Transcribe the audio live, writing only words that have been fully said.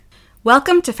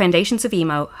Welcome to Foundations of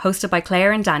Emo, hosted by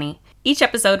Claire and Dani. Each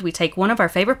episode we take one of our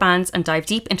favourite bands and dive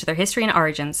deep into their history and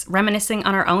origins, reminiscing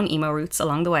on our own emo roots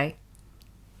along the way.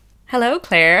 Hello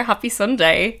Claire, happy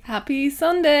Sunday. Happy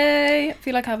Sunday. I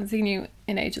feel like I haven't seen you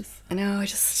in ages. I know, I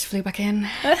just flew back in.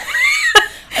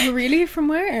 Oh really? From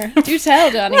where? Do tell,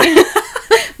 Dani.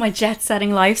 My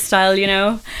jet-setting lifestyle, you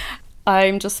know.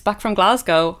 I'm just back from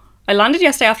Glasgow. I landed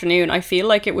yesterday afternoon. I feel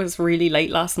like it was really late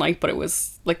last night, but it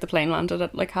was like the plane landed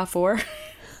at like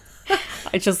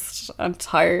 4:30. I'm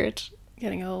tired.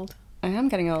 Getting old. I am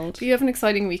getting old. Do you have an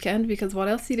exciting weekend? Because what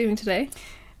else are you doing today?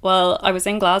 Well, I was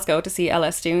in Glasgow to see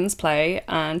LS Dunes play,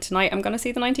 and tonight I'm going to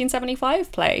see the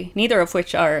 1975 play, neither of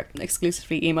which are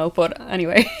exclusively emo, but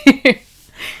anyway.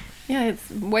 Yeah, it's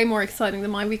way more exciting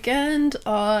than my weekend.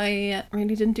 I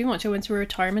really didn't do much. I went to a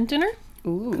retirement dinner.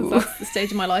 Ooh. Because that's the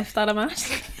stage of my life that I'm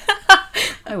at.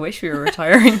 I wish we were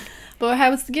retiring. But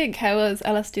how was the gig? How was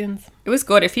LS Dunes? It was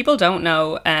good. If people don't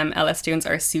know, LS Dunes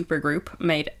are a super group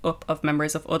made up of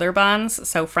members of other bands.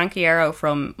 So Frankie Arrow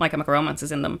from My Chemical Romance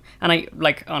is in them. And I,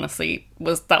 honestly,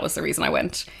 that was the reason I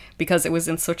went. Because it was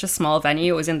in such a small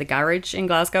venue. It was in the Garage in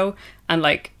Glasgow. And,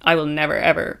 I will never,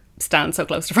 ever stand so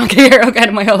close to Frankie Arrow again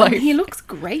in my whole life. He looks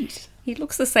great. He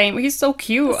looks the same. He's so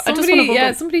cute. Somebody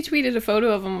tweeted a photo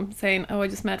of him saying, "Oh, I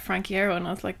just met Frankie Arrow," and I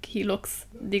was like, he looks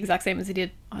the exact same as he did.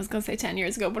 I was gonna say 10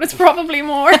 years ago, but it's probably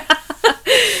more.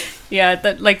 Yeah,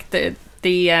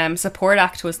 the support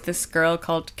act was this girl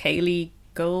called Kaylee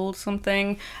Gold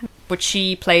something, but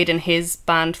she played in his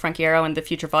band Frankie Arrow and the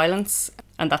Future Violence,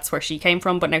 and that's where she came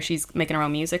from. But now she's making her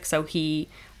own music, so he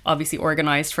obviously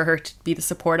organised for her to be the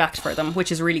support act for them,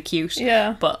 which is really cute.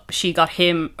 Yeah. But she got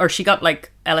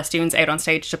LS Dunes out on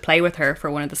stage to play with her for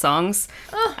one of the songs.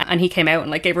 Oh. And he came out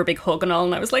and gave her a big hug and all,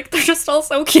 and I was like, they're just all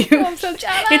so cute. Oh, I'm so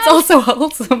jealous. It's all so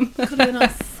wholesome. Could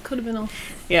have been us.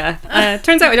 Yeah.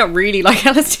 Turns out I don't really like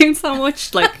LS Dunes so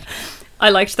much. I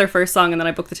liked their first song and then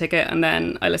I booked the ticket and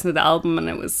then I listened to the album and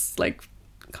it was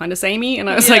kind of samey, and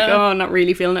I was not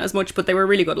really feeling it as much, but they were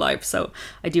really good live, so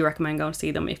I do recommend going to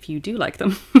see them if you do like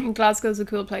them. Glasgow's a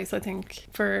cool place, I think,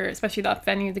 for especially that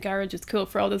venue, the Garage is cool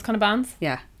for all those kind of bands.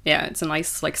 Yeah, it's a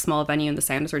nice small venue and the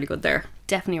sound is really good there.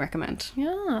 Definitely recommend.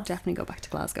 Yeah, definitely go back to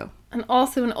Glasgow. And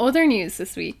also in other news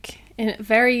this week,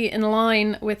 very in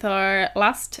line with our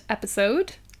last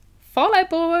episode, Fall Out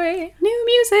Boy, new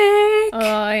music.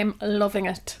 I'm loving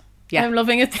it. Yeah. I'm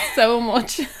loving it so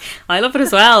much. I love it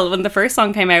as well. When the first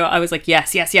song came out, I was like,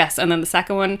 yes. And then the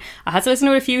second one, I had to listen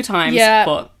to it a few times,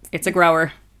 but it's a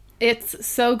grower. It's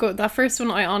so good. That first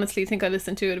one, I honestly think I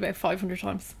listened to it about 500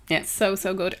 times. Yeah. It's so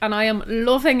good. And I am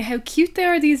loving how cute they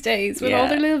are these days with all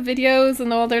their little videos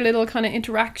and all their little kind of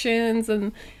interactions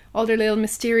and all their little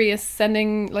mysterious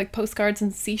sending postcards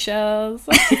and seashells.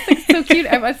 It's so cute.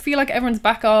 I feel like everyone's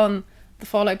back on the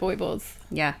Fall Out Boy buzz.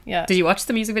 Yeah. Did you watch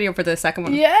the music video for the second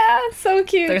one? Yeah, so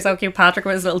cute. They're so cute. Patrick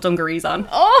with his little dungarees on.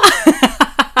 Oh!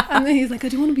 And then he's like, I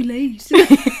don't want to be late.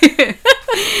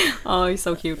 Oh, he's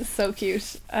so cute. So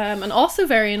cute. And also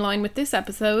very in line with this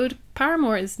episode,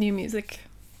 Paramore's new music.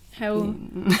 How...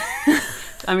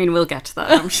 I mean, we'll get to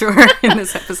that, I'm sure, in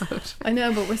this episode. I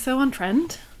know, but we're so on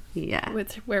trend. Yeah.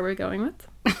 With where we're going with.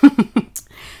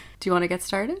 Do you want to get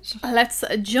started? Let's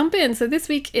jump in. So this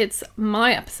week it's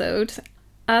my episode.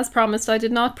 As promised, I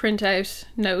did not print out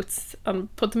notes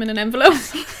and put them in an envelope.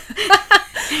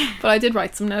 But I did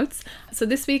write some notes. So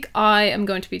this week I am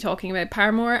going to be talking about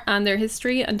Paramore and their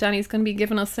history, and Dani's going to be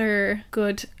giving us her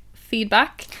good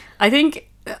feedback. I think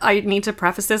I need to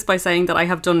preface this by saying that I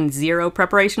have done zero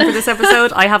preparation for this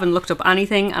episode. I haven't looked up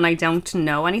anything and I don't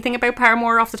know anything about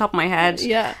Paramore off the top of my head.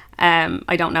 Yeah.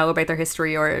 I don't know about their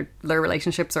history or their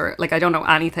relationships or I don't know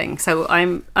anything. So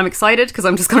I'm excited because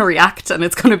I'm just going to react, and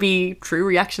it's going to be true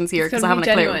reactions here because I haven't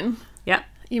a clue. Yeah.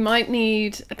 You might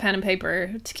need a pen and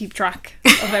paper to keep track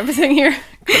of everything here.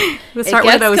 We'll start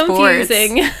with those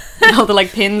confusing. boards. All the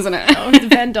pins in it. Oh, the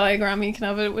Venn diagram, you can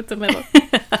have it with the middle.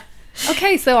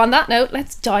 Okay, so on that note,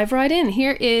 let's dive right in.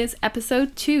 Here is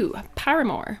episode 2,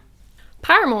 Paramore.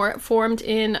 Paramore formed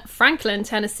in Franklin,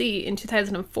 Tennessee in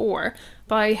 2004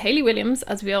 by Hayley Williams,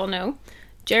 as we all know,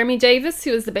 Jeremy Davis,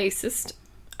 who was the bassist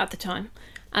at the time,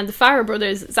 and the Farrer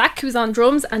brothers, Zach, who's on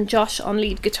drums, and Josh on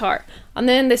lead guitar. And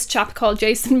then this chap called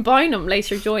Jason Bynum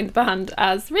later joined the band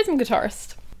as rhythm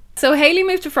guitarist. So Hayley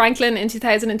moved to Franklin in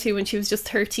 2002 when she was just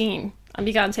 13 and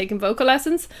began taking vocal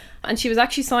lessons, and she was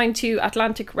actually signed to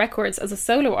Atlantic Records as a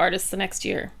solo artist the next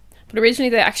year. But originally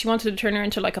they actually wanted to turn her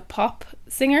into a pop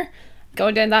singer,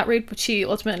 going down that route, but she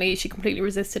completely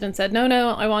resisted and said, no,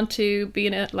 I want to be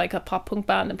in a pop punk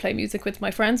band and play music with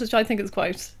my friends, which I think is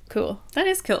quite cool. That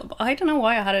is cool, but I don't know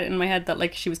why I had it in my head that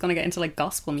like she was going to get into like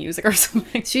gospel music or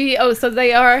something. So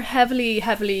they are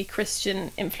heavily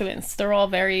Christian influenced. They're all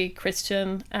very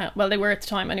Christian. Well, they were at the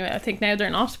time anyway. I think now they're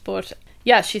not, but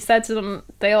yeah, she said to them,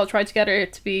 they all tried to get her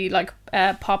to be like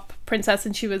a pop princess,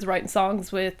 and she was writing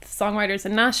songs with songwriters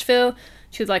in Nashville.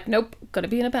 She was like, nope, gotta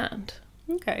be in a band.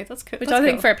 Okay, that's cool. Which I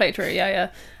think fair play to her, yeah.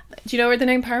 Do you know where the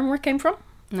name Paramore came from?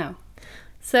 No.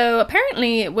 So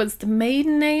apparently it was the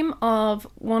maiden name of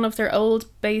one of their old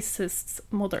bassist's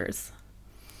mothers,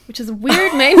 which is a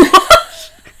weird maiden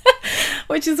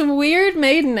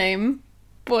name.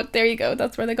 But there you go.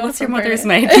 That's where they got it from. What's your mother's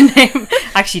maiden name?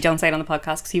 Actually, don't say it on the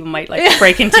podcast because people might like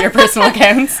break into your personal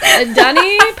accounts.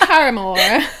 Dani Paramore.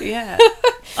 Yeah.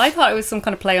 I thought it was some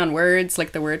kind of play on words,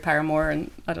 like the word Paramore,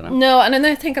 and I don't know. No, and then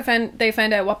I think they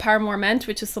found out what Paramore meant,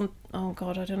 which is oh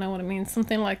god, I don't know what it means.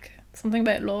 Something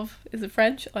about love. Is it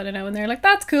French? I don't know. And they're like,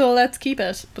 that's cool, let's keep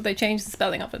it. But they changed the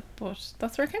spelling of it. But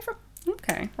that's where it came from.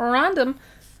 Okay. Random.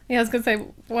 Yeah, I was gonna say,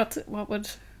 what would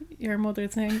your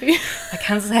mother's name be? I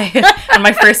can't say it. And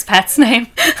my first pet's name.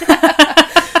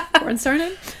 Porn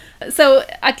surname. So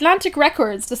Atlantic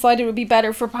Records decided it would be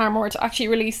better for Paramore to actually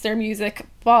release their music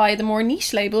by the more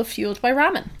niche label Fueled by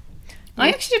Ramen. I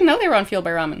actually didn't know they were on Fueled by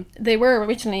Ramen. They were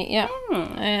originally, yeah.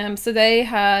 So they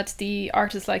had the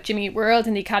artists like Jimmy Eat World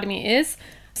and The Academy Is.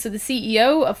 So the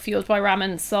CEO of Fueled by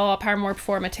Ramen saw Paramore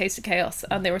perform at Taste of Chaos,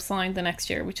 and they were signed the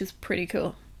next year, which is pretty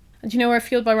cool. And do you know where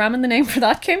Fueled by Ramen, the name for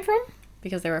that, came from?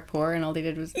 Because they were poor and all they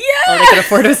could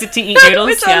afford was to eat noodles.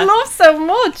 Which I love so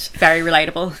much. Very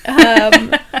relatable.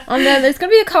 And then there's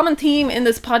going to be a common theme in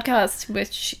this podcast,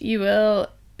 which you will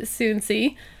soon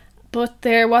see. But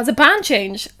there was a band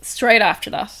change straight after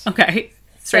that. Okay.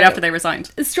 Straight after they were signed.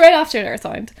 Straight after they were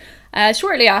signed.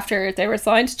 Shortly after they were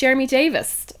signed, Jeremy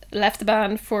Davis left the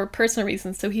band for personal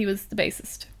reasons, so he was the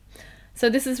bassist. So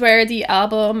this is where the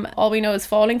album All We Know Is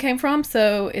Falling came from.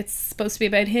 So it's supposed to be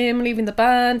about him leaving the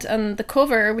band, and the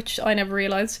cover, which I never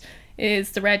realised,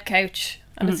 is the red couch,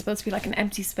 and it's supposed to be like an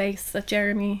empty space that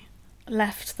Jeremy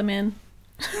left them in.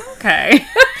 Okay.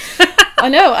 I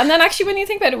know. And then actually when you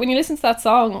think about it, when you listen to that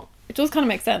song, it does kind of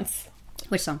make sense.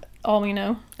 Which song? All We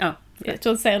Know. Oh. Okay. It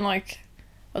does sound like,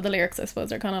 well, the lyrics I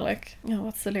suppose are kind of like,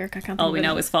 what's the lyric? I can't think All We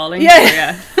Know Is Falling.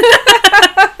 Yeah.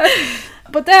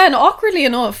 But then, awkwardly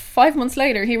enough, 5 months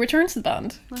later, he returned to the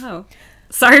band. Wow.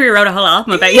 Sorry we wrote a whole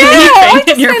album about you I leaving just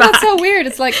and you're back. That's so weird.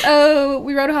 It's like, oh,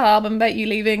 we wrote a whole album about you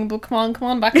leaving, but come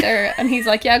on back there. And he's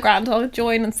like, yeah, grand, I'll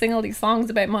join and sing all these songs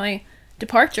about my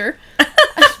departure.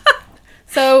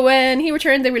 So when he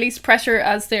returned, they released Pressure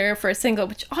as their first single,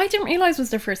 which I didn't realise was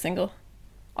their first single.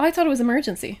 I thought it was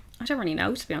Emergency. I don't really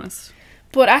know, to be honest.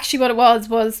 But actually what it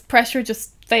was Pressure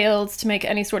just failed to make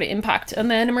any sort of impact,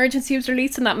 and then Emergency was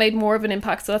released and that made more of an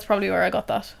impact, so that's probably where I got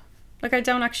that. Like, I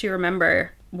don't actually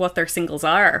remember what their singles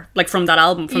are, like from that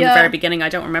album, from the very beginning. I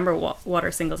don't remember what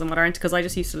are singles and what aren't, because I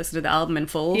just used to listen to the album in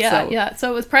full. So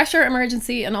it was Pressure,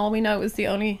 Emergency, and All We Know is the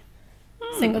only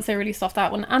singles they released off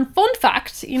that one. And fun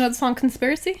fact, you know the song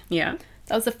Conspiracy? Yeah.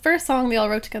 That was the first song they all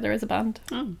wrote together as a band.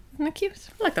 Isn't that cute?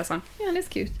 I like that song. Yeah, it is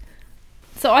cute.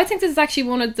 So I think this is actually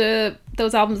one of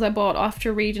those albums I bought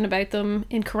after reading about them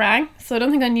in Kerrang. So I don't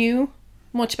think I knew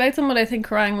much about them, but I think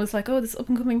Kerrang was like, oh, this up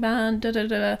and coming band, da da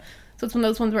da. So it's one of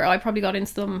those ones where I probably got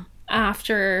into them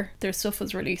after their stuff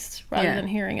was released, rather than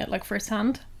hearing it like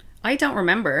firsthand. I don't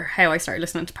remember how I started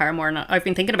listening to Paramore, and I've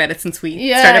been thinking about it since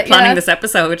we started planning this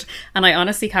episode, and I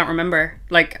honestly can't remember.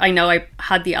 Like, I know I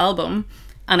had the album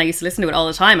and I used to listen to it all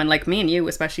the time, and like me and you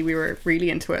especially, we were really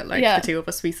into it. Like the two of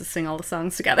us, we used to sing all the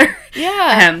songs together.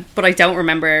 But I don't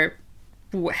remember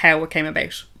how it came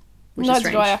about, which is strange.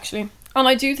 Neither do I, actually. And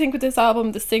I do think with this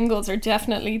album, the singles are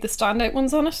definitely the standout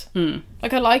ones on it.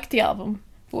 Like, I like the album,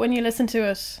 but when you listen to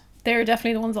it, they're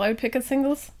definitely the ones I would pick as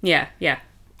singles. Yeah. And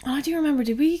I do remember,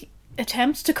 did we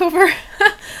attempt to cover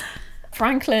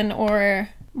Franklin or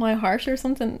My Heart or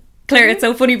something? Claire, it's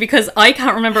so funny because I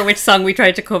can't remember which song we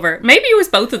tried to cover. Maybe it was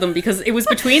both of them, because it was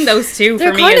between those two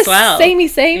for me as well. They're kind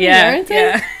of samey, aren't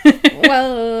they? Yeah.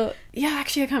 Well, yeah,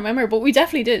 actually I can't remember, but we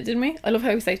definitely did, didn't we? I love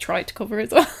how we say tried to cover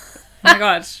as well. Oh my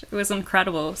god, it was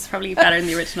incredible. It's probably better than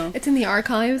the original. It's in the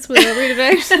archives. We'll read it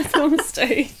out at some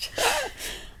stage.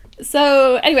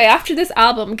 So anyway, after this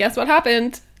album, guess what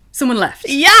happened? Someone left.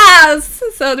 Yes!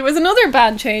 So there was another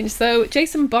band change. So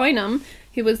Jason Bynum,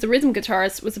 who was the rhythm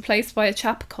guitarist, was replaced by a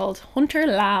chap called Hunter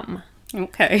Lamb.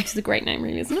 Okay. Which is a great name,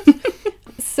 really, isn't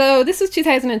it? So this was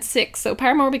 2006. So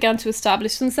Paramore began to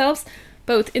establish themselves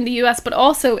both in the US but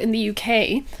also in the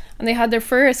UK. and they had their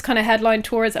first kind of headline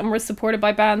tours and were supported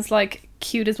by bands like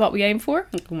Cute Is What We Aim For.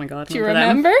 Oh my god, Do you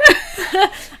remember?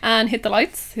 And Hit the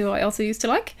Lights, who I also used to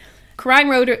like.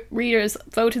 Kerrang readers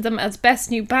voted them as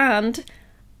best new band,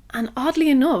 and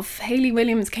oddly enough, Hayley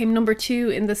Williams came number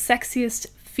 2 in the sexiest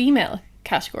female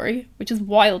category, which is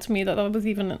wild to me that was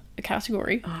even a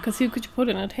category, because who could you put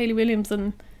in it? Hayley Williams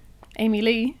and Amy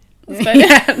Lee.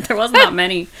 Yeah, there wasn't that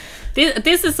many.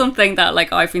 This is something that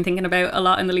like I've been thinking about a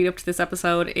lot in the lead up to this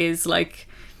episode, is like,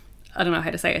 I don't know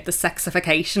how to say it, the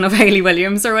sexification of Hayley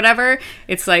Williams or whatever.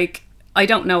 It's like, I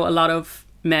don't know a lot of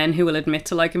men who will admit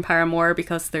to liking Paramore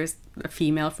because there's a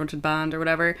female fronted band or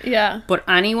whatever. Yeah. But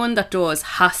anyone that does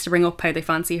has to bring up how they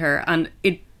fancy her, and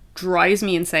it drives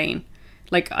me insane.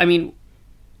 Like, I mean,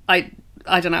 I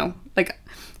don't know. Like,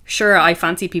 sure, I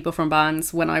fancy people from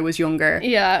bands when I was younger.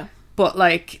 Yeah. But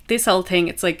like, this whole thing,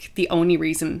 it's like the only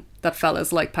reason that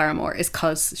fellas like Paramore is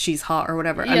because she's hot or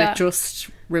whatever, and it just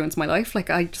ruins my life. Like,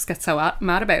 I just get so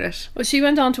mad about it. Well, she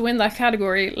went on to win that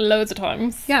category loads of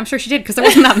times. Yeah, I'm sure she did, because there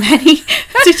wasn't that many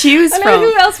to choose I from.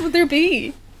 know, who else would there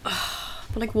be?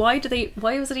 But like, why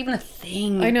was it even a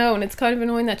thing? I know, and it's kind of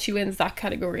annoying that she wins that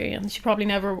category, and she probably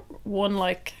never won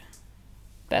like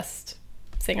best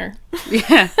singer.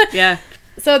 Yeah.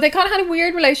 So they kind of had a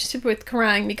weird relationship with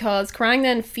Kerrang, because Kerrang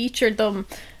then featured them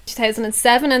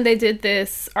 2007, and they did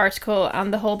this article,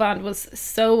 and the whole band was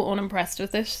so unimpressed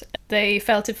with it. They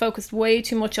felt it focused way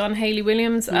too much on Hayley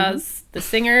Williams as the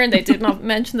singer, and they did not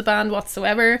mention the band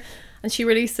whatsoever. And she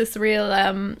released this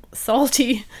real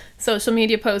salty social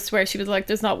media post where she was like,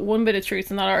 there's not one bit of truth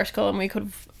in that article, and we could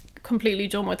have completely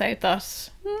done without that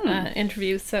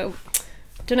interview. So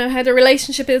don't know how the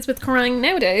relationship is with Kerrang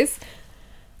nowadays.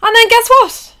 And then guess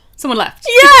what? Someone left.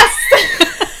 Yes!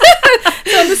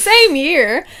 So in the same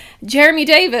year, Jeremy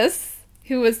Davis,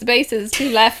 who was the bassist, who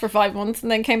left for 5 months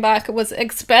and then came back, was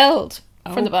expelled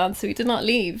from the band. So he did not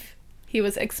leave. He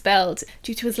was expelled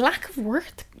due to his lack of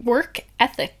work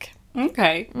ethic.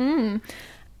 Okay.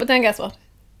 But then guess what?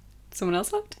 Someone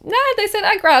else left? No, they said,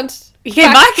 Grant. He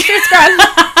came back? It's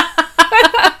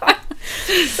Grant.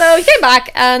 So he came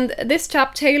back, and this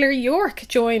chap, Taylor York,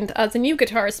 joined as a new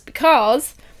guitarist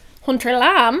because Hunter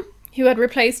Lamb, who had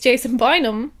replaced Jason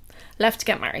Bynum, left to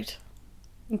get married.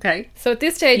 Okay. So at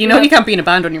this stage... You know you can't be in a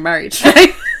band when you're married,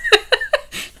 right?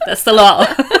 That's the law.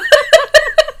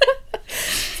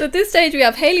 So at this stage we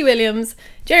have Hayley Williams,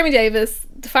 Jeremy Davis,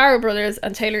 the Farrow brothers,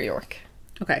 and Taylor York.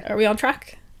 Okay. Are we on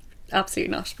track?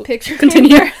 Absolutely not. Picture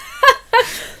continue.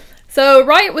 So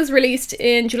Riot was released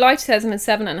in July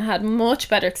 2007 and had much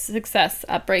better success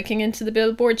at breaking into the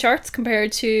Billboard charts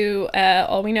compared to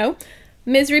All We Know.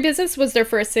 Misery Business was their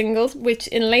first single, which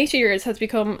in later years has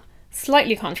become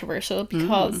slightly controversial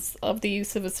because of the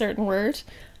use of a certain word,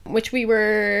 which we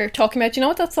were talking about. Do you know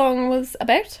what that song was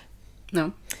about?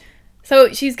 No.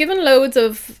 So she's given loads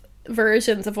of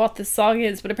versions of what this song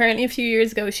is, but apparently a few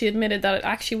years ago she admitted that it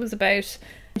actually was about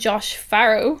Josh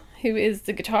Farrow, who is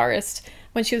the guitarist.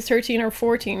 When she was 13 or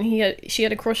 14, she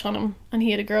had a crush on him, and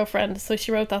he had a girlfriend, so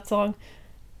she wrote that song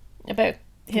about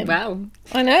him. Wow.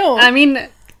 I know. I mean,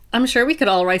 I'm sure we could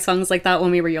all write songs like that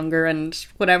when we were younger and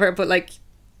whatever, but like,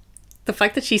 the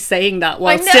fact that she's saying that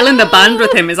while still in the band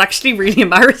with him is actually really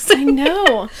embarrassing. I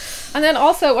know. And then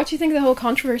also, what do you think of the whole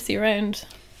controversy around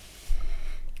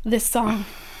this song?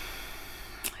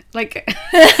 Like,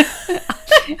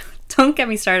 don't get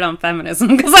me started on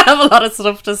feminism, because I have a lot of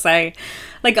stuff to say.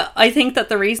 Like, I think that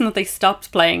the reason that they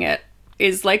stopped playing it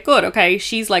is like, good, okay,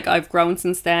 she's like, I've grown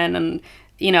since then, and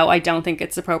you know, I don't think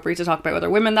it's appropriate to talk about other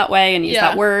women that way and use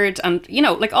that word, and you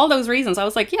know, like all those reasons, I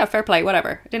was like, yeah, fair play,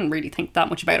 whatever. I didn't really think that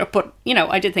much about it, but you know,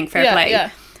 I did think fair play. Yeah.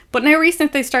 But now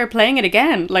recently they started playing it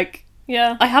again. Like,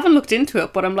 I haven't looked into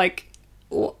it, but I'm like,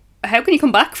 how can you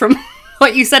come back from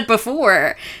what you said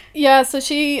before? Yeah, so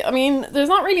there's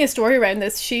not really a story around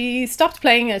this. She stopped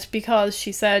playing it because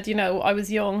she said, you know, I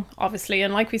was young, obviously,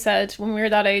 and like we said, when we were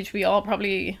that age, we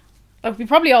probably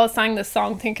all sang this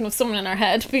song thinking of someone in our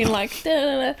head being like, da,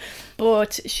 da, da.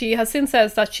 But she has since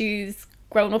says that she's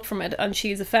grown up from it and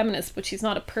she's a feminist, but she's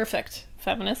not a perfect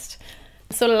feminist.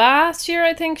 So last year,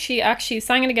 I think, she actually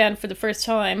sang it again for the first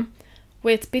time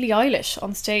with Billie Eilish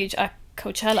on stage at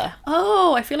Coachella.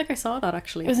 Oh, I feel like I saw that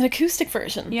actually. It was an acoustic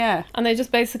version. Yeah. And they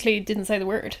just basically didn't say the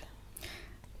word.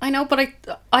 I know, but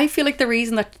I feel like the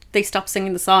reason that they stopped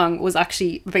singing the song was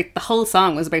actually about, the whole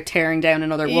song was about tearing down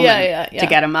another woman to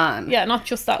get a man. Yeah, not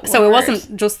just that one. So it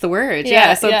wasn't just the word.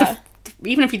 So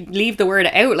even if you leave the word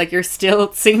out, like, you're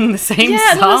still singing the same song.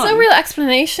 Yeah, there was no real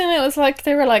explanation. It was like,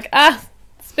 they were like,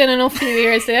 it's been enough few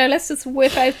years. Yeah, let's just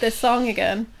whip out this song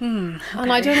again. Okay.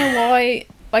 And I don't know why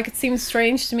like, it seems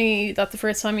strange to me that the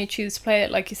first time you choose to play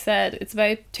it, like you said, it's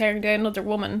about tearing down another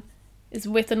woman, is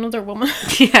with another woman.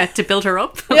 Yeah, to build her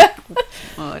up. Yeah.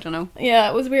 Oh, I don't know. Yeah,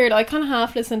 it was weird. I kind of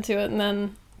half listened to it and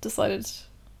then decided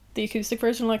the acoustic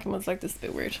version, like, and was like, this is a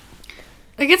bit weird.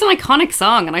 Like, it's an iconic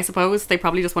song, and I suppose they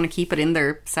probably just want to keep it in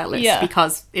their set list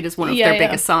because it is one of their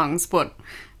biggest songs. But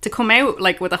to come out,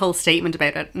 like, with a whole statement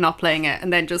about it, not playing it,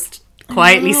 and then just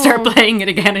quietly start playing it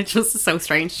again, it's just so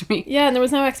strange to me. Yeah, and there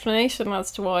was no explanation as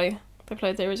to why they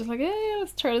played. They were just like, yeah,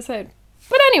 let's try this out.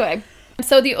 But anyway,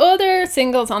 so the other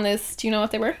singles on this, do you know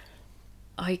what they were?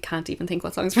 I can't even think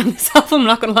what songs from this album, I'm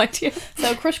not going to lie to you.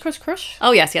 So Crush, Crush, Crush.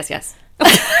 Oh, yes. I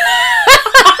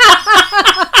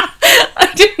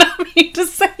did not mean to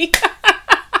say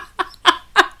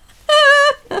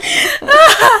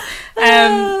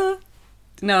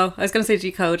no, I was going to say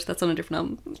G-Code. That's on a different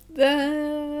album.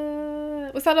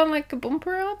 Was that on like a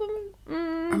bumper album?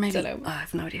 Or maybe, don't know. I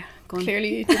have no idea. Go on.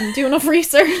 Clearly you didn't do enough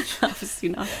research. Obviously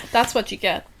not. That's what you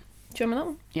get. Do you remember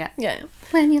that one? Yeah. Yeah.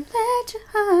 When you let your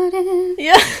heart in.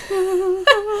 Yeah.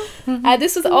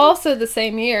 This was also the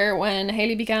same year when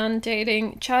Hayley began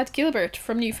dating Chad Gilbert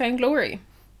from New Found Glory,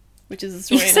 which is a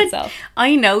story in itself.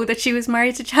 I know that she was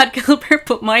married to Chad Gilbert,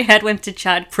 but my head went to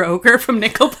Chad Kroeger from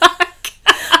Nickelback.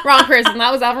 Wrong person.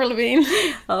 That was Avril Lavigne.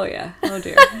 Oh yeah. Oh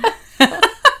dear.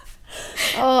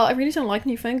 Oh, I really don't like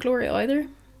New Found Glory either.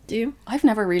 Do you? I've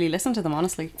never really listened to them,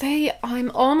 honestly. I'm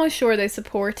almost sure they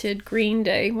supported Green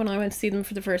Day when I went to see them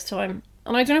for the first time.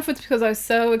 And I don't know if it's because I was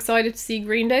so excited to see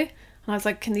Green Day. And I was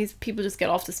like, can these people just get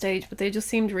off the stage? But they just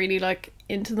seemed really like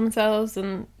into themselves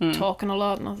and talking a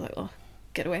lot. And I was like, oh,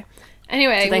 get away.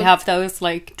 Anyway. Do they have those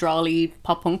like drawly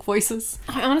pop punk voices?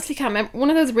 I honestly can't remember. One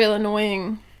of those real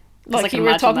annoying, like you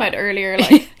were talking about earlier,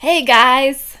 like, hey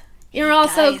guys, you're all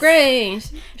so great.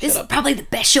 This is probably the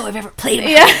best show I've ever played in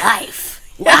my life.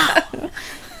 Wow.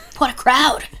 What a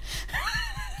crowd.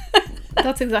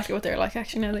 That's exactly what they're like,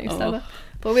 actually, now that you've said that.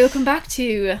 But we'll come back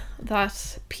to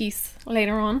that piece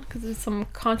later on, because there's some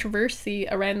controversy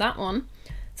around that one.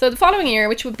 So the following year,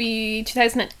 which would be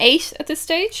 2008 at this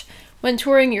stage, when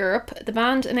touring Europe, the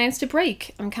band announced a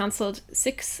break and cancelled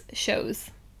 6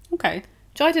 shows. Okay.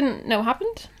 Which I didn't know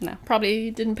happened. No. Probably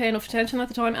didn't pay enough attention at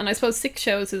the time. And I suppose 6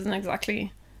 shows isn't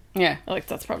exactly... Yeah. Like,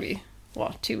 that's probably,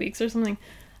 2 weeks or something.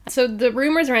 So the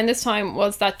rumours around this time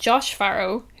was that Josh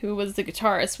Farrow, who was the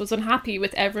guitarist, was unhappy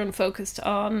with everyone focused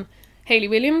on Hayley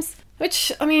Williams.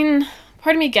 Which, I mean,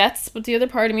 part of me gets, but the other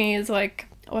part of me is like,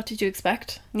 what did you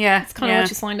expect? Yeah. It's kind of what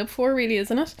you signed up for, really,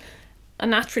 isn't it?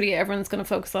 And naturally, everyone's going to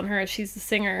focus on her. She's the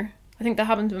singer. I think that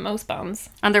happened in most bands.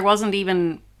 And there wasn't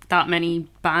even that many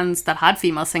bands that had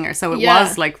female singers, so it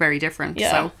was like very different.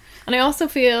 Yeah. So. And I also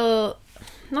feel,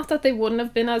 not that they wouldn't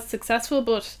have been as successful,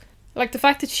 but like the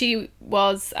fact that she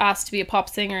was asked to be a pop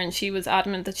singer and she was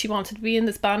adamant that she wanted to be in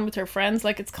this band with her friends,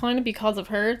 like it's kind of because of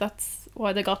her. That's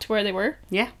why they got to where they were.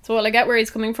 Yeah. So while I get where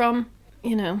he's coming from,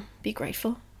 you know, be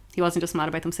grateful. He wasn't just mad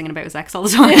about them singing about his ex all the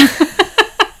time.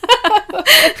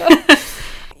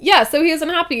 Yeah, so he was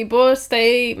unhappy, but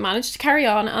they managed to carry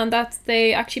on, and that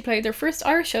they actually played their first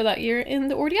Irish show that year in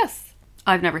the RDS.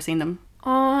 I've never seen them.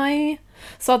 I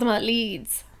saw them at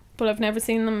Leeds, but I've never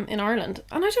seen them in Ireland.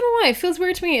 And I don't know why, it feels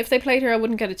weird to me. If they played here, I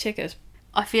wouldn't get a ticket.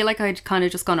 I feel like I'd kind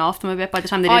of just gone off them a bit by the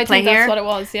time they did play here. I think that's what it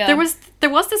was, yeah.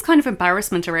 There was this kind of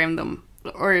embarrassment around them,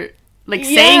 or like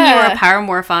saying you were a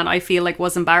Paramore fan, I feel like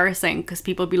was embarrassing because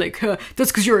people would be like,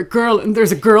 that's because you're a girl and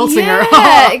there's a girl singer.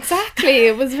 Yeah, exactly.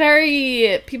 It was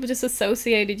very, people just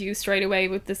associated you straight away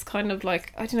with this kind of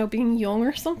like, I don't know, being young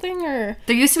or something. Or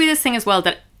there used to be this thing as well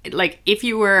that like if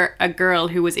you were a girl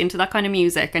who was into that kind of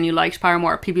music and you liked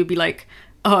Paramore, people would be like,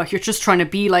 oh, you're just trying to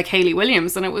be like Hayley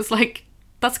Williams. And it was like,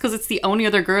 that's because it's the only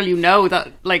other girl you know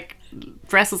that like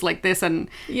dresses like this and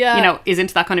you know is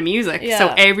into that kind of music.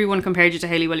 So everyone compared you to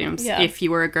Hayley Williams if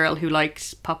you were a girl who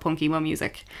liked pop punk emo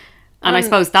music. And I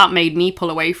suppose that made me pull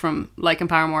away from liking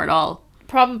Paramore at all.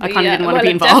 Probably, I kind of didn't want to be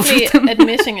involved with them.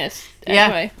 Admitting it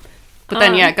anyway. But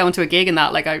then going to a gig and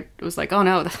that, like I was like, oh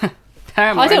no,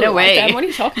 Paramore, no way. Them. What are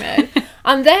you talking about?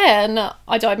 And then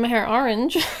I dyed my hair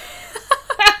orange.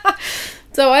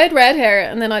 So I had red hair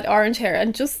and then I had orange hair,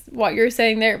 and just what you're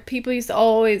saying there, people used to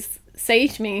always say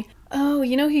to me, oh,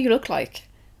 you know who you look like?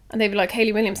 And they'd be like,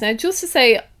 Hayley Williams. Now, just to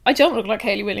say, I don't look like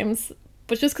Hayley Williams,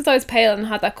 but just because I was pale and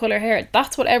had that colour hair,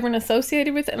 that's what everyone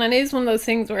associated with it. And it is one of those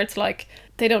things where it's like,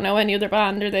 they don't know any other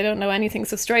band or they don't know anything.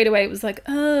 So straight away it was like,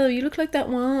 oh, you look like that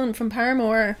one from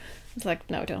Paramore. I was like,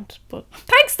 no, I don't. But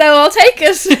thanks though, I'll take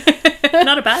it.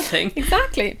 Not a bad thing.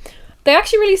 Exactly. They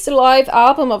actually released a live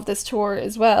album of this tour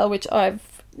as well, which I've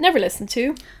never listened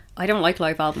to. I don't like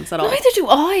live albums at all. Neither do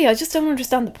I. I just don't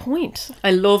understand the point.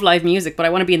 I love live music, but I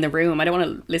want to be in the room. I don't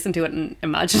want to listen to it and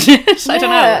imagine it. I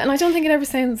don't know. And I don't think it ever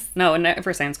sounds... No, it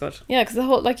never sounds good. Yeah, because the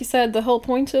whole, like you said, the whole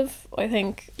point of, I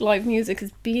think, live music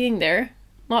is being there,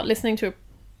 not listening to it,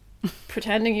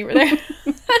 pretending you were there.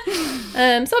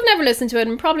 So I've never listened to it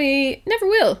and probably never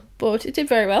will, but it did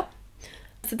very well.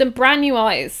 So then Brand New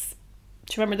Eyes.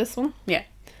 Do you remember this one? Yeah.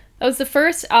 That was the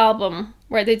first album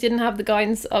where they didn't have the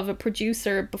guidance of a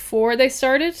producer before they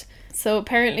started. So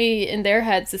apparently in their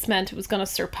heads this meant it was going to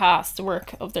surpass the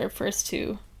work of their first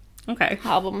two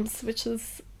albums, which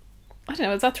is, I don't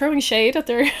know, is that throwing shade at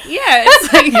their... Yeah,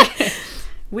 it's like,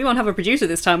 we won't have a producer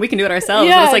this time, we can do it ourselves.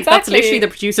 Yeah, and it's like, exactly. That's literally the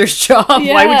producer's job.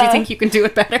 Yeah. Why would you think you can do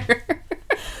it better?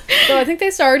 So I think they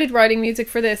started writing music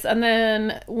for this, and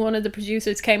then one of the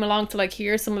producers came along to like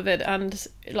hear some of it and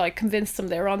like convinced them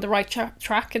they were on the right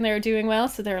track and they were doing well.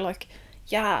 So they were like,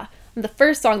 yeah. And the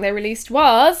first song they released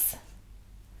was...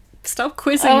 Stop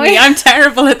quizzing me, I'm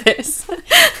terrible at this.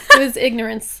 It was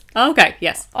Ignorance. Okay,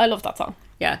 yes. I love that song.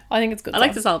 Yeah. I think it's a good I song.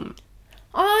 like this album.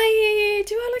 I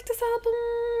like this album?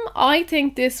 I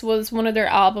think this was one of their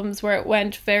albums where it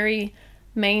went very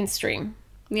mainstream.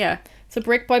 Yeah. So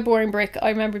Brick by Boring Brick, I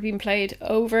remember being played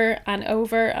over and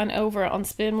over and over on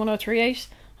Spin 103.8. I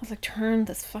was like, turn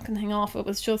this fucking thing off. It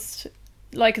was just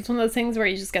like, it's one of those things where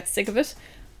you just get sick of it.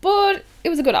 But it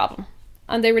was a good album.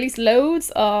 And they released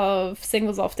loads of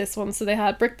singles off this one. So they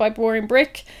had Brick by Boring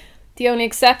Brick, The Only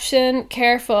Exception,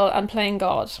 Careful, and Playing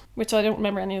God, which I don't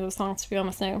remember any of those songs, to be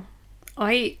honest now.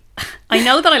 I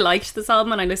know that I liked this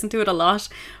album and I listened to it a lot,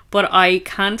 but I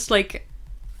can't, like...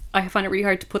 I find it really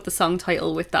hard to put the song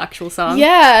title with the actual song.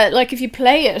 Yeah, like if you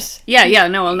play it. Yeah,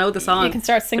 no, I'll know the song. You can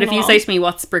start singing But if you say to me,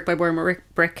 what's Brick by Boring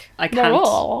Brick, I can't.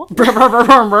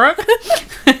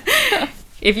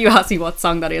 If you ask me what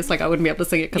song that is, like, I wouldn't be able to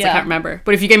sing it because I can't remember.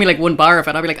 But if you gave me like one bar of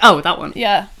it, I'd be like, oh, that one.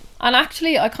 Yeah. And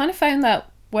actually, I kind of found that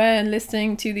when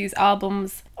listening to these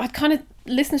albums, I'd kind of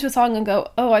listen to a song and go,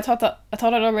 oh, I thought I'd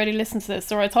already listened to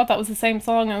this, or I thought that was the same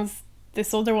song as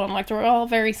this other one. Like, they're all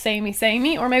very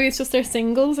samey, or maybe it's just their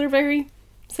singles are very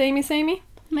samey.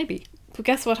 Maybe. But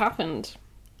guess what happened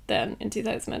then in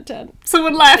 2010?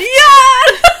 Someone left.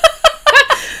 Yeah!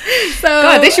 So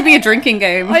God, this should be a drinking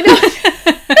game. I know.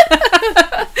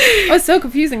 It was so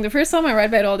confusing. The first time I read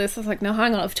about all this, I was like, no,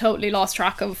 hang on, I've totally lost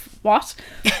track of what.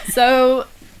 So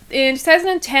in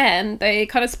 2010, they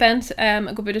kind of spent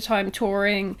a good bit of time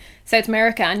touring South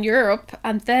America and Europe,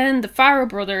 and then the Farrow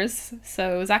brothers,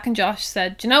 so Zach and Josh,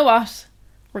 said, do you know what?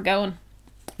 We're going.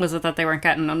 Was it that they weren't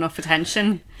getting enough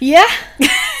attention? Yeah,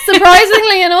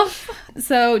 surprisingly enough.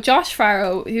 So Josh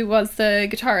Farrow, who was the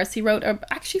guitarist, he wrote a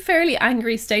actually fairly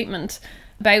angry statement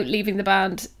about leaving the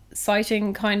band,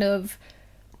 citing kind of,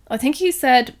 I think he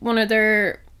said one of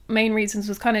their main reasons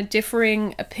was kind of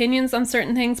differing opinions on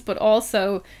certain things, but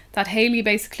also that Hayley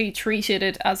basically treated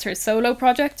it as her solo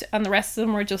project and the rest of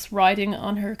them were just riding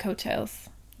on her coattails.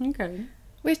 Okay.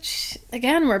 Which,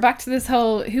 again, we're back to this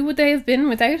whole, who would they have been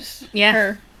without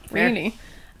her, really?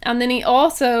 And then he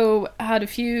also had a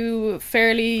few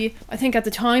fairly, I think at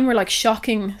the time, were like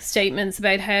shocking statements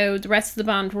about how the rest of the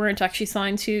band weren't actually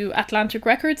signed to Atlantic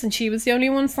Records and she was the only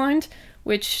one signed,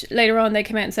 which later on they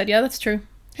came out and said, yeah, that's true.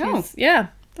 Yeah.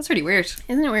 That's really weird.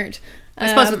 Isn't it weird? I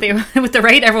suppose with the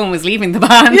rate everyone was leaving the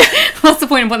band, what's the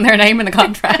point of putting their name in the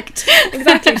contract?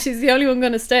 Exactly, she's the only one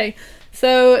going to stay.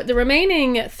 So the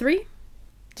remaining three,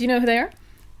 do you know who they are?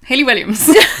 Hayley Williams.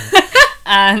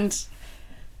 And...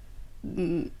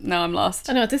 no, I'm lost.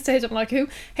 I know, at this stage I'm like, who?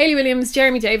 Hayley Williams,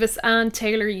 Jeremy Davis, and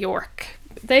Taylor York.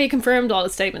 They confirmed all the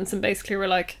statements and basically were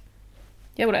like,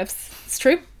 yeah, whatever, it's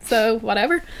true, so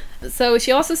whatever. So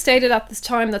she also stated at this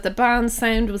time that the band's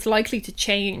sound was likely to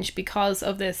change because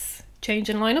of this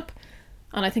change in lineup,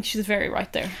 and I think she's very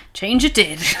right there. Change it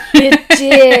did. It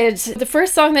did. The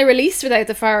first song they released without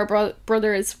the Farrow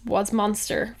brothers was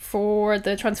Monster for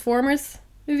the Transformers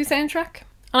movie soundtrack,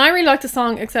 and I really like the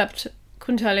song, except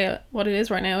couldn't tell you what it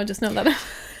is right now. I just know that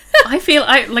I feel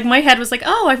like my head was like,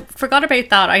 oh, I forgot about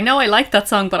that. I know I like that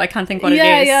song, but I can't think what it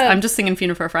is. Yeah. I'm just singing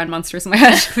Funeral for a Friend Monsters in my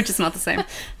head, which is not the same.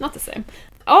 Not the same.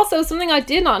 Also, something I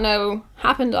did not know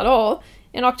happened at all.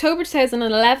 In October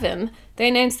 2011, they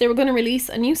announced they were going to release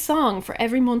a new song for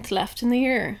every month left in the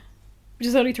year, which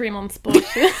is only 3 months, but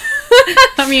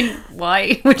I mean,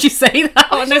 why would you say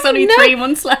that when there's only 3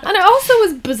 months left? And it also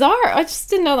was bizarre. I just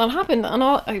didn't know that happened, and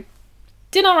I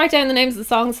did not write down the names of the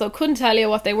songs, so couldn't tell you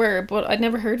what they were, but I'd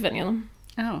never heard of any of them.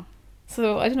 Oh.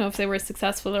 So I don't know if they were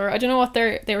successful, or I don't know what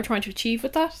they were trying to achieve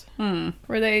with that.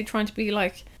 Were they trying to be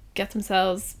like, get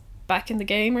themselves back in the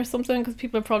game or something? Because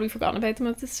people have probably forgotten about them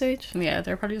at this stage. Yeah,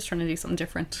 they're probably just trying to do something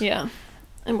different. Yeah.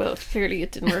 And well, clearly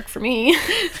it didn't work for me.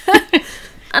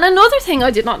 And another thing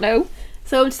I did not know.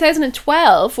 So in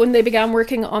 2012, when they began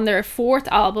working on their 4th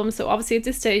album, so obviously at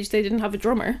this stage they didn't have a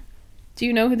drummer. Do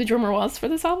you know who the drummer was for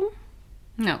this album?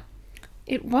 No.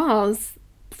 It was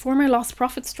former Lost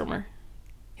Prophets drummer.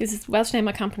 His Welsh name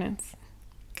I can't pronounce.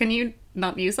 Can you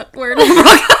not use that word on the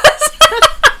broadcast?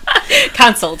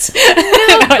 Cancelled.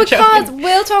 No, because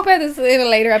we'll talk about this in a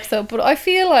later episode, but I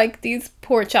feel like these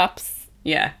poor chaps...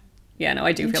 Yeah. Yeah, no,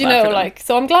 I do feel Do you bad know, for them. like,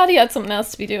 so I'm glad he had something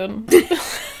else to be doing.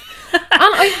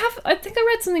 And I think I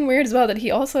read something weird as well, that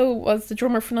he also was the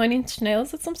drummer for Nine Inch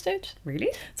Nails at some stage. Really?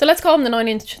 So let's call him the Nine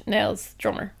Inch Nails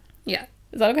drummer. Yeah.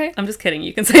 Is that okay? I'm just kidding.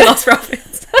 You can say Lost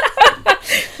Prophets.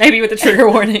 Maybe with a trigger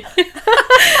warning.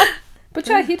 But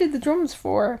yeah, he did the drums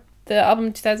for the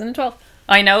album 2012.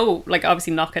 I know, like,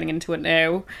 obviously not getting into it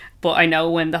now, but I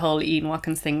know when the whole Ian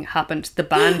Watkins thing happened, the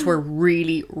band were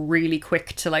really, really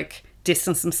quick to, like,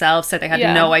 distance themselves, so they had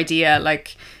no idea,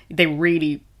 like, they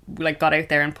really, like, got out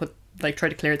there and tried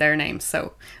to clear their names,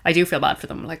 so I do feel bad for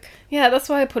them, like. Yeah, that's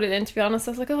why I put it in, to be honest.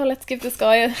 I was like, oh, let's give this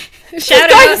guy a shout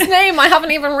out. His name I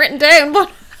haven't even written down, but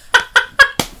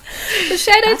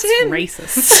shout out to him.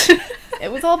 Racist.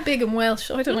 It was all big and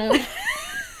Welsh, I don't know.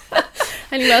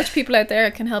 Any Welsh people out there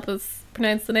can help us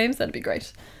pronounce the names, that'd be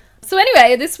great. So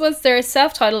anyway, this was their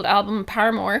self-titled album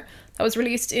Paramore that was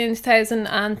released in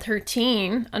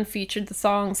 2013 and featured the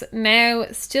songs Now,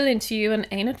 Still Into You and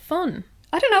Ain't It Fun.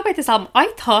 I don't know about this album.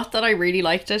 I thought that I really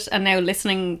liked it, and now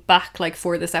listening back, like,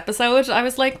 for this episode, I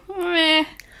was like, meh.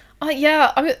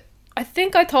 Yeah, I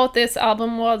think I thought this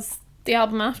album was the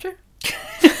album after.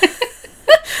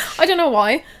 I don't know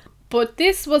why, but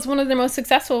this was one of their most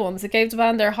successful ones. It gave the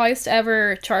band their highest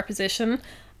ever chart position,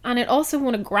 and it also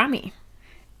won a Grammy.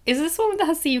 Is this one that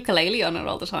has the ukulele on it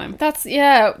all the time? That's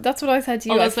what I said to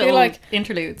you. All I those feel little like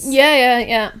interludes.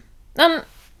 Yeah. And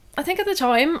I think at the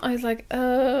time I was like,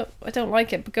 I don't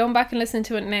like it. But going back and listening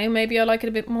to it now, maybe I like it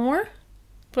a bit more.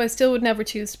 But I still would never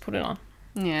choose to put it on.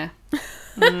 Yeah.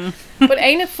 But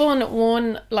Ain't It Fun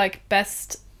won, like,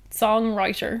 best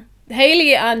songwriter.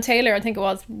 Haley and Taylor, I think it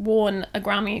was, won a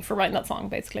Grammy for writing that song,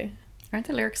 basically. Aren't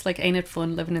the lyrics like, ain't it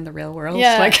fun living in the real world?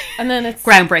 Yeah, Like, and then it's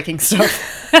groundbreaking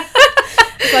stuff.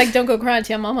 It's like, don't go crying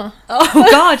to your mama. Oh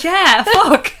god, yeah,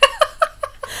 fuck.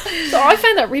 So I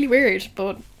found that really weird,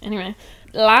 but anyway.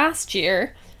 Last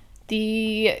year,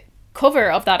 the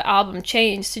cover of that album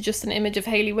changed to just an image of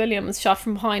Hayley Williams shot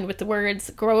from behind with the words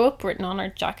 "Grow Up" written on her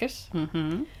jacket.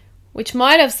 Mm-hmm. Which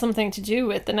might have something to do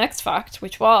with the next fact,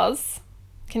 which was...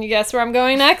 Can you guess where I'm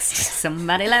going next?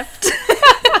 Somebody left.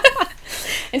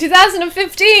 In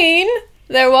 2015,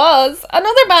 there was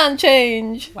another band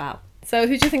change. Wow. So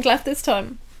who do you think left this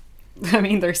time? I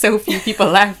mean, there's so few people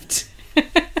left.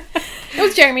 It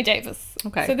was Jeremy Davis.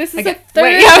 Okay. So this is again. the third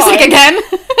Wait, I was like, again?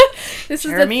 This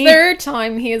Jeremy. is the third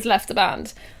time he has left the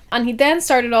band. And he then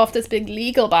started off this big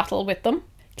legal battle with them,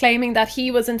 claiming that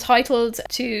he was entitled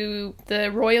to the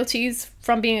royalties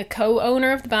from being a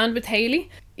co-owner of the band with Hayley.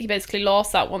 He basically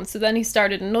lost that one. So then he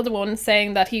started another one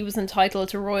saying that he was entitled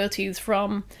to royalties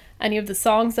from any of the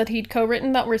songs that he'd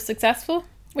co-written that were successful.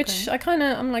 Which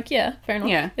I'm like, yeah, fair enough.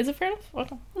 Yeah. Is it fair enough? I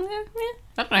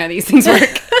don't know how these things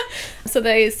work. So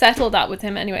they settled that with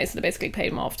him anyway, so they basically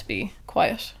paid him off to be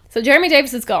quiet. So Jeremy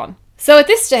Davis is gone. So at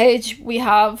this stage, we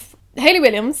have Hayley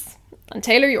Williams and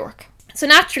Taylor York. So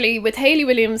naturally, with Hayley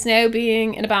Williams now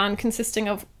being in a band consisting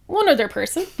of one other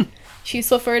person, she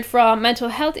suffered from mental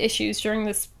health issues during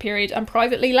this period and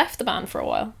privately left the band for a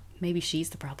while. Maybe she's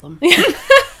the problem.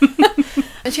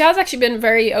 And she has actually been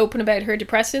very open about her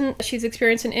depression she's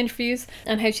experienced in interviews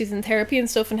and how she's in therapy and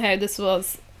stuff, and how this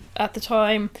was, at the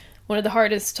time, one of the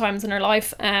hardest times in her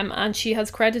life. And she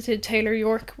has credited Taylor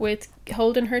York with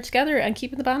holding her together and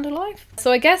keeping the band alive.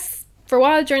 So I guess for a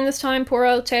while during this time, poor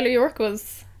old Taylor York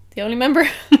was the only member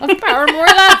of Paramore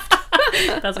left.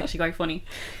 That's actually quite funny.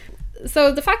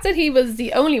 So the fact that he was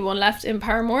the only one left in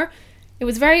Paramore, it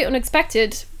was very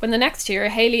unexpected when the next year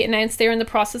Hayley announced they were in the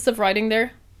process of writing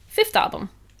their 5th album.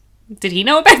 Did he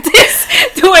know about this?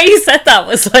 The way he said that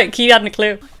was like he hadn't a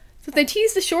clue. So they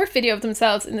teased a short video of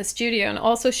themselves in the studio and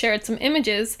also shared some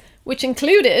images which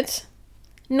included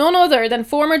none other than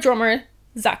former drummer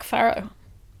Zach Farrow.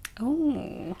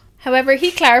 Oh. However,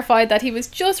 he clarified that he was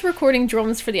just recording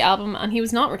drums for the album and he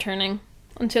was not returning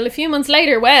until a few months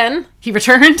later when... He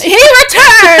returned? He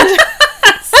returned!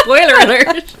 Spoiler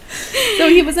alert. So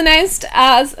he was announced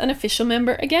as an official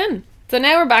member again. So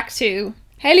now we're back to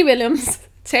Hayley Williams,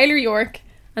 Taylor York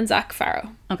and Zach Farrow.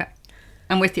 Okay.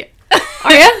 I'm with you.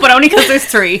 Are you? But only because there's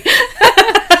 3.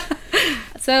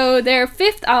 So their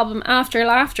 5th album, After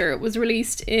Laughter, was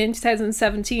released in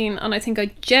 2017, and I think I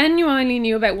genuinely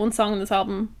knew about one song on this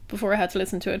album before I had to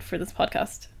listen to it for this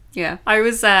podcast. Yeah, I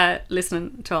was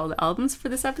listening to all the albums for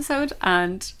this episode,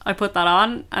 and I put that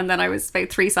on, and then I was about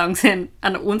 3 songs in,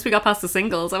 and once we got past the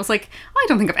singles, I was like, I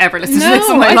don't think I've ever listened to this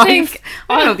in my life.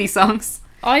 I don't know these songs.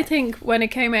 I think when it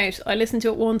came out, I listened to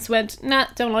it once, went, nah,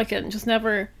 don't like it, and just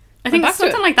never I think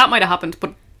something like that might have happened,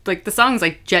 but like the songs,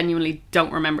 I genuinely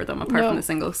don't remember them apart from the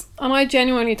singles. And I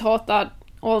genuinely thought that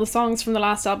all the songs from the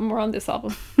last album were on this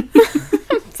album.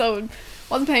 So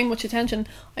wasn't paying much attention.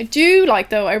 I do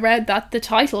like, though, I read that the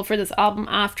title for this album,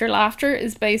 After Laughter,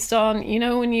 is based on, you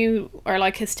know, when you are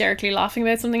like hysterically laughing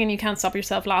about something and you can't stop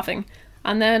yourself laughing,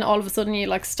 and then all of a sudden you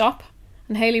like stop.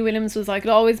 And Hayley Williams was like, it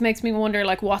always makes me wonder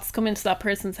like what's come into that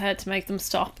person's head to make them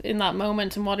stop in that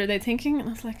moment, and what are they thinking? And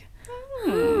I was like,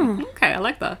 okay, I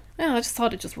like that. Yeah, I just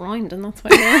thought it just rhymed, and that's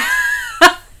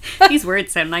why these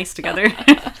words sound nice together.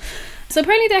 So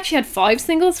apparently they actually had 5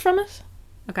 singles from it.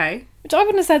 Okay. Which I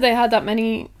wouldn't have said they had that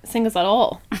many singles at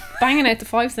all. Banging out the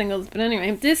 5 singles. But anyway,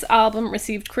 this album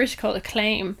received critical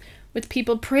acclaim, with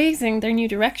people praising their new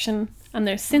direction and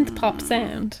their synth pop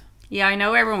sound. Yeah, I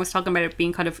know everyone was talking about it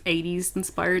being kind of 80s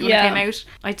inspired when it came out.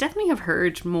 I definitely have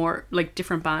heard more, like,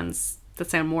 different bands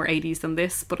that sound more 80s than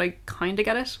this, but I kind of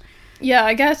get it. Yeah,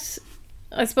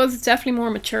 I suppose it's definitely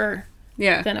more mature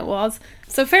than it was.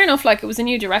 So fair enough, like, it was a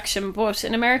new direction, but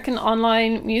an American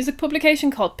online music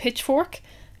publication called Pitchfork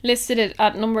listed it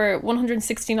at number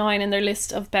 169 in their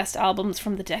list of best albums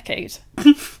from the decade.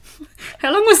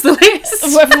 How long was the list?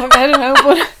 I don't know,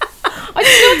 but I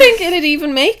just don't think it'd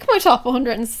even make my top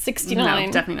 169.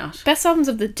 No, definitely not. Best albums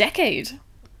of the decade.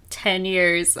 10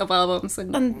 years of albums.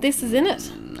 And this is in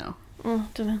it. No. Oh,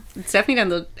 don't know. It's definitely down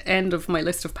the end of my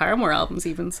list of Paramore albums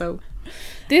even, so.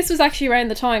 This was actually around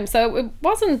the time, so it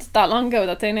wasn't that long ago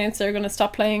that they announced they were going to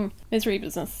stop playing Misery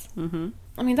Business. Mm-hmm.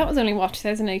 I mean, that was only,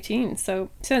 2018,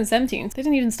 so 2017. They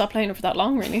didn't even stop playing it for that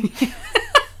long, really.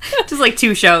 Just like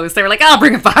 2 shows. They were like, I'll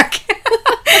bring it back.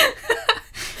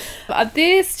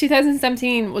 This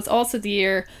 2017 was also the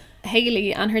year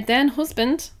Hayley and her then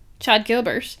husband, Chad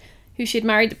Gilbert, who she'd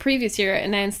married the previous year,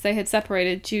 announced they had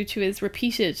separated due to his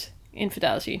repeated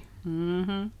infidelity.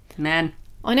 Mm-hmm. Man.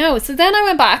 I know. So then I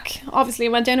went back. Obviously, I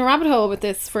went down a rabbit hole with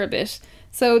this for a bit.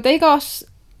 So they got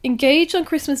engaged on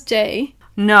Christmas Day.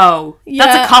 No. Yeah.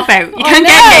 That's a cop-out. You can't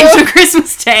get engaged on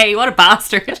Christmas Day. What a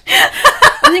bastard.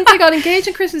 I think they got engaged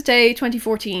on Christmas Day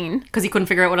 2014. Because he couldn't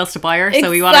figure out what else to buy her,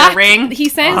 so he wanted a ring. He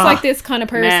sounds like this kind of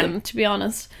person, to be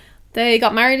honest. They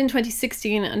got married in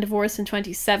 2016 and divorced in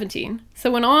 2017.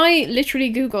 So when I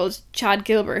literally Googled Chad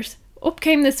Gilbert, up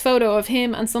came this photo of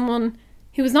him and someone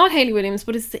who was not Hayley Williams,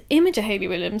 but is the image of Hayley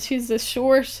Williams. She's a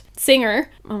short singer.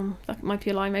 Oh, that might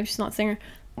be a lie. Maybe she's not a singer.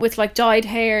 With like dyed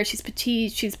hair. She's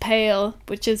petite. She's pale,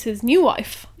 which is his new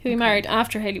wife, who he married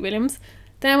after Hayley Williams.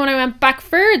 Then when I went back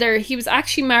further, he was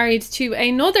actually married to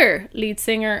another lead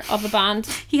singer of a band.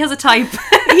 He has a type.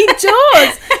 He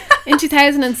does! In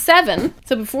 2007,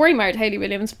 so before he married Hayley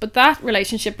Williams, but that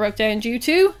relationship broke down due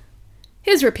to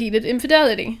his repeated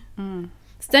infidelity.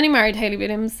 So then he married Hayley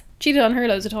Williams, cheated on her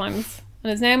loads of times,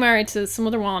 and is now married to some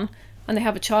other one, and they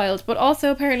have a child. But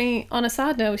also, apparently, on a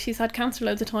sad note, she's had cancer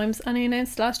loads of times, and he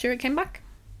announced last year it came back.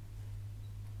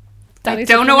 I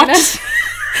don't know what to...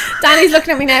 Dani's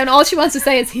looking at me now, and all she wants to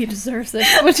say is he deserves it.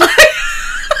 Which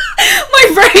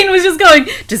my brain was just going,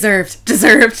 deserved,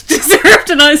 deserved, deserved,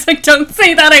 and I was like, don't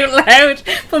say that out loud,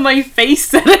 but my face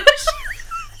said it.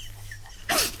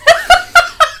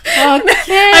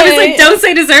 Okay. I was like, don't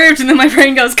say deserved, and then my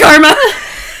brain goes, karma.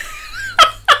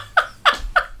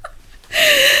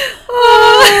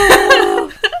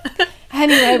 Oh.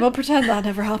 Anyway, we'll pretend that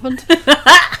never happened.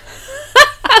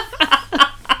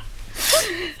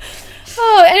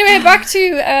 Oh, anyway, back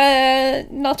to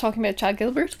not talking about Chad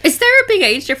Gilbert. Is there a big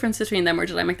age difference between them, or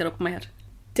did I make that up in my head?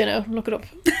 Dunno, look it up.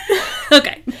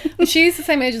 Okay. She's the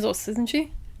same age as us, isn't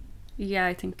she? Yeah,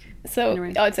 I think. So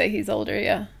anyway. I'd say he's older,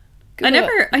 yeah. I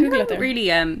never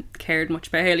really cared much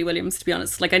about Hayley Williams, to be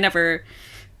honest. Like, I never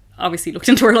obviously looked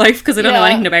into her life because I don't know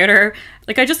anything about her.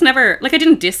 Like, I just never, like, I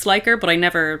didn't dislike her, but I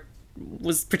never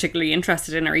was particularly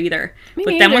interested in her either. Me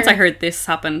but neither. Then once I heard this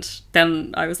happened,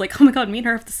 then I was like, oh my god, me and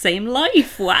her have the same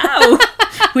life. Wow.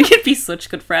 We could be such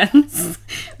good friends.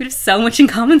 We'd have so much in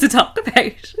common to talk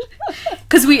about.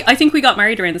 Because I think we got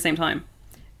married around the same time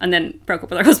and then broke up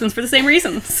with our husbands for the same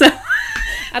reason. So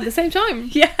at the same time.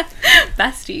 Yeah.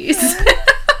 Besties.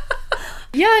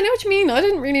 Yeah, I know what you mean. I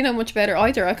didn't really know much about her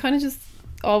either. I kind of just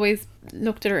always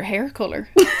looked at her hair colour.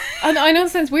 And I know it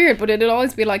sounds weird, but it'd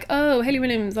always be like, oh, Hayley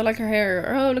Williams, I like her hair.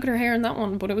 Or, oh, look at her hair in that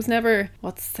one. But it was never,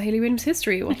 what's Hayley Williams'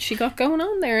 history? What she got going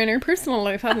on there in her personal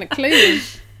life? I hadn't a clue.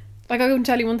 Like, I couldn't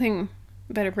tell you one thing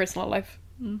about her personal life.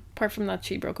 Apart from that,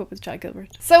 she broke up with Chad Gilbert.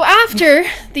 So after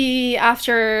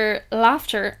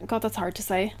Laughter, God, that's hard to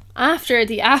say. After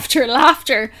the After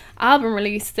Laughter album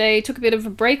release, they took a bit of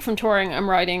a break from touring and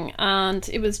writing. And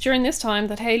it was during this time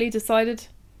that Hayley decided,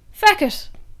 feck it,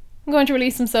 I'm going to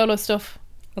release some solo stuff.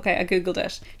 Okay, I googled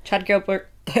it. Chad Gilbert.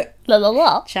 La la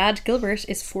la. Chad Gilbert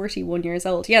is 41 years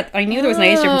old. Yeah, I knew there was an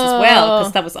age difference as well,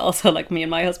 because that was also like me and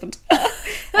my husband.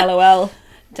 LOL.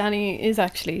 Dani is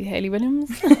actually Hayley Williams.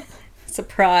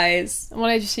 Surprise. What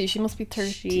age is she? She must be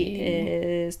 30. She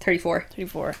is 34.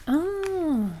 34.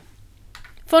 Ah.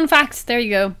 Fun fact. There you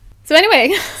go. So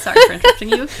anyway. Sorry for interrupting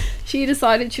you. She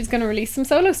decided she was going to release some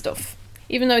solo stuff.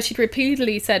 Even though she'd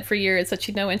repeatedly said for years that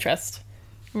she'd no interest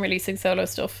in releasing solo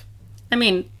stuff. I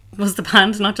mean, was the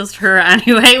band not just her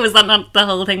anyway? Was that not the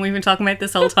whole thing we've been talking about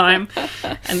this whole time?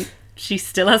 And she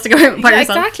still has to go out by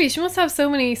herself. Exactly. She must have so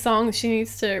many songs she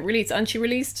needs to release. And she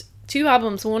released 2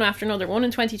 albums, one after another. One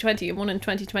in 2020 and one in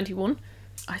 2021.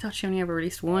 I thought she only ever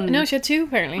released one. No, she had 2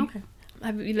 apparently. Okay.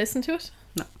 Have you listened to it?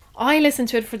 No. I listened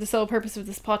to it for the sole purpose of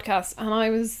this podcast, and I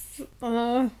was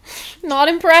not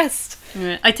impressed.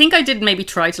 Yeah, I think I did maybe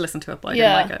try to listen to it, but I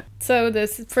didn't like it. So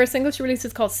this first single she released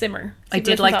is called Simmer. So I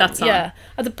did like that song. Yeah.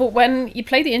 But when you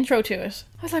play the intro to it,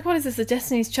 I was like, what is this, a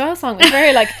Destiny's Child song? It's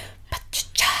very like...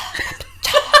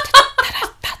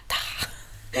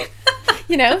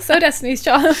 You know, so Destiny's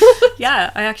Child.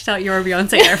 Yeah, I actually thought you were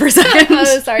Beyonce there for a second.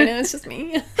 Oh, sorry, no, it's just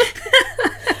me.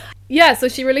 Yeah, so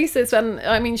she released this, and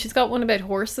I mean, she's got one about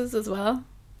horses as well,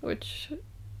 which,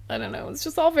 I don't know, it's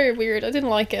just all very weird. I didn't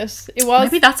like it. It was...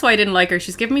 Maybe that's why I didn't like her.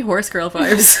 She's giving me horse girl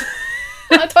vibes.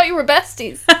 I thought you were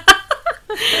besties.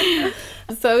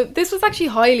 So this was actually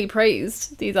highly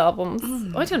praised, these albums.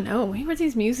 I don't know, who were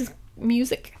these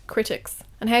music critics?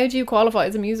 And how do you qualify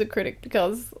as a music critic?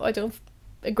 Because I don't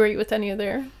agree with any of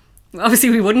their... Obviously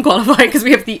we wouldn't qualify because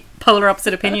we have the polar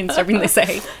opposite opinions to everything they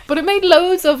say. But it made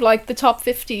loads of like the top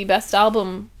 50 best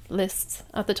album lists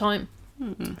at the time.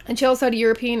 And she also had a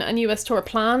European and US tour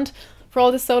planned for all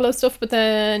this solo stuff, but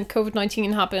then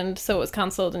COVID-19 happened, so it was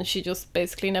cancelled, and she just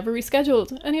basically never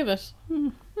rescheduled any of it.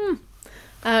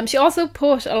 She also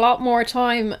put a lot more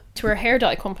time to her hair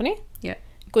dye company. Yeah.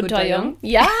 Good Dye Young.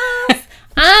 Yes!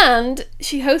 And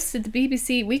she hosted the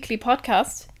BBC weekly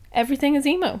podcast, Everything is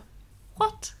Emo.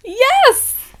 What?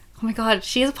 Yes! Oh my god,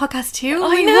 she has a podcast too? I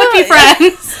We know. would be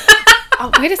friends.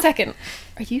 Oh, wait a second.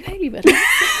 Are you Hayley Williams?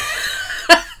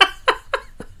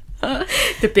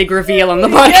 The big reveal on the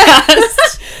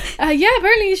podcast. Yeah,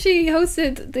 apparently she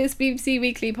hosted this BBC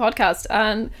weekly podcast,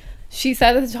 and she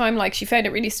said at the time, like, she found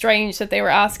it really strange that they were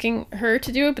asking her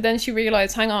to do it, but then she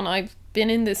realised, hang on, I've been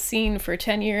in this scene for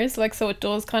 10 years, like, so it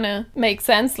does kind of make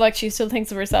sense. Like, she still thinks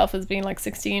of herself as being like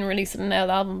 16, releasing an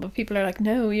album, but people are like,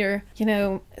 no, you're, you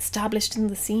know, established in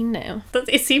the scene now.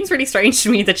 It seems really strange to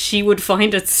me that she would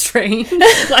find it strange.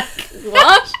 Like,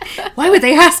 what? Why would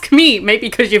they ask me? Maybe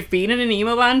because you've been in an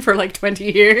emo band for like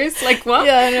 20 years? Like, what?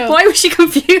 Yeah, I know. Why was she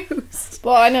confused?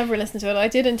 Well, I never listened to it. I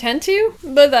did intend to,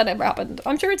 but that never happened.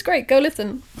 I'm sure it's great. Go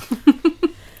listen.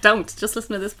 Don't. Just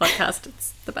listen to this podcast.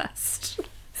 It's the best.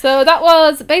 So that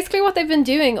was basically what they've been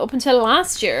doing up until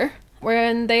last year,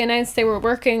 when they announced they were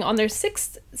working on their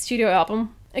 6th studio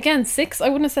album. Again, 6? I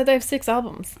wouldn't have said they have 6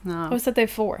 albums. No. I would have said they have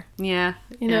 4. Yeah.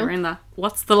 You know? We're in that.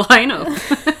 What's the lineup?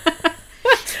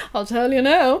 I'll tell you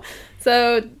now.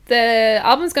 So the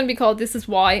album's going to be called This Is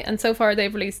Why, and so far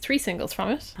they've released 3 singles from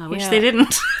it. I wish they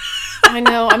didn't. I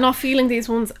know, I'm not feeling these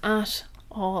ones at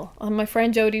all. And my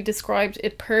friend Jody described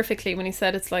it perfectly when he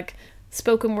said it's like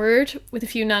spoken word with a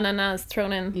few na-na-nas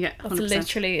thrown in. Yeah, 100%. That's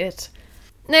literally it.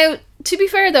 Now, to be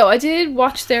fair though, I did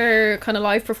watch their kind of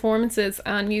live performances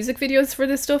and music videos for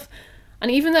this stuff,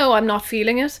 and even though I'm not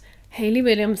feeling it, Hayley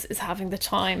Williams is having the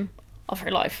time of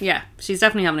her life. Yeah, she's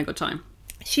definitely having a good time.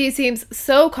 She seems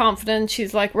so confident.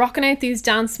 She's like rocking out these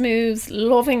dance moves,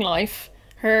 loving life.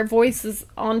 Her voice is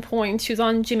on point. She was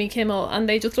on Jimmy Kimmel, and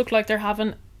they just look like they're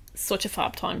having such a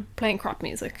fab time playing crap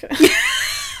music.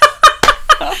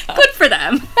 Good for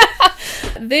them.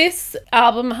 This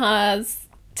album has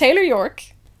Taylor York,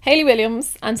 Hayley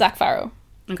Williams, and Zach Farrow.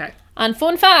 Okay. And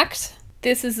fun fact,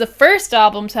 this is the first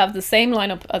album to have the same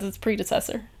lineup as its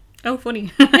predecessor. Oh,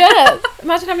 funny. Yeah,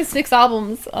 imagine having 6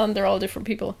 albums and they're all different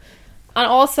people. And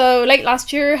also, late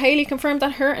last year, Hayley confirmed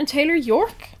that her and Taylor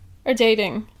York are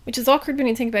dating, which is awkward when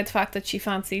you think about the fact that she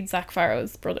fancied Zach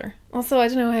Farrow's brother. Also, I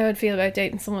don't know how I'd feel about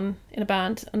dating someone in a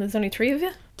band and there's only 3 of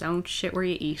you. Don't shit where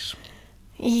you eat.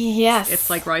 Yes. It's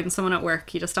like riding someone at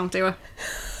work. You just don't do it.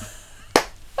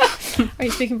 Are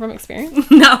you speaking from experience?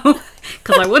 No,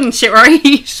 because I wouldn't shit where I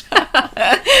eat.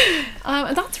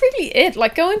 And that's really it.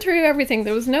 Like, going through everything,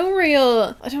 there was no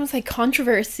real, I don't want to say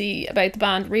controversy about the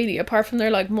band, really, apart from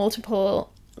their, like,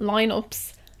 multiple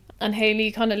lineups and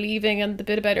Hayley kind of leaving and the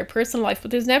bit about her personal life. But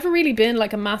there's never really been,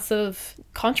 like, a massive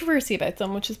controversy about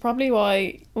them, which is probably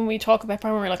why when we talk about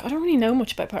Paramore, we're like, I don't really know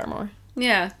much about Paramore.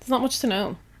 Yeah. There's not much to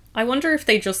know. I wonder if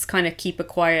they just kind of keep it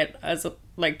quiet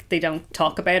like, they don't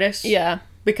talk about it. Yeah.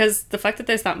 Because the fact that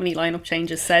there's that many lineup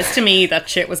changes says to me that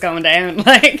shit was going down.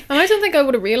 Like, and I don't think I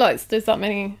would have realised there's that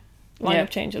many lineup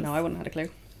changes. No, I wouldn't have had a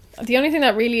clue. The only thing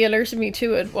that really alerted me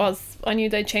to it was I knew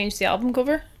they'd changed the album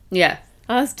cover. Yeah.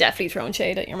 And that's definitely throwing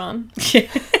shade at your man.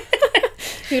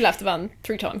 Who left the band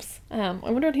 3 times. I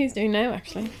wonder what he's doing now,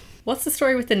 actually. What's the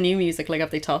story with the new music? Like,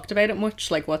 have they talked about it much?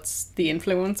 Like, what's the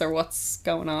influence or what's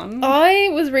going on? I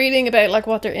was reading about, like,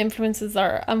 what their influences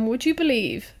are, and would you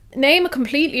believe, name a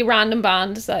completely random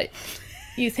band that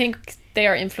you think they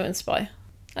are influenced by,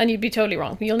 and you'd be totally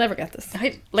wrong. You'll never get this.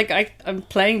 I'm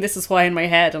playing This Is Why in my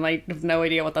head, and I have no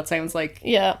idea what that sounds like.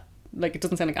 Yeah. Like, it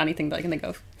doesn't sound like anything that I can think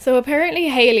of. So apparently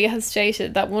Hayley has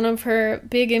stated that one of her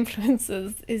big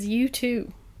influences is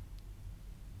U2.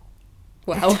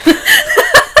 Wow.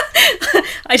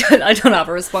 I don't have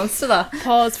a response to that.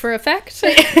 Pause for effect.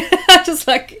 Just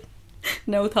like,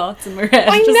 no thoughts in my head.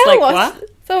 I just know. like, what?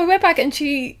 So I went back and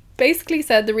she basically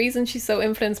said the reason she's so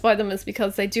influenced by them is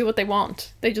because they do what they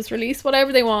want. They just release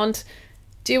whatever they want,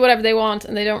 do whatever they want,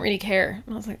 and they don't really care.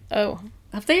 And I was like, oh.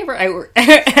 Have they ever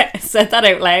said that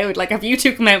out loud? Like, have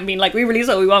U2 come out and been like, we release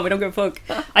what we want, we don't give a fuck?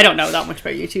 I don't know that much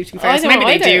about U2, to be fair. So maybe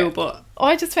they do, but...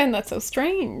 I just found that so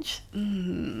strange.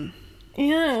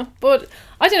 Yeah, but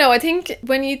I don't know. I think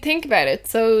when you think about it,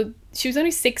 so she was only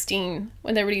 16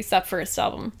 when they released that first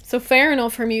album. So fair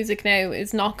enough, her music now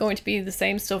is not going to be the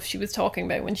same stuff she was talking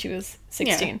about when she was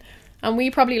 16. Yeah. And we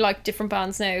probably like different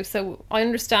bands now, so I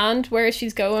understand where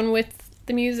she's going with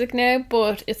the music now,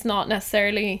 but it's not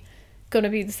necessarily going to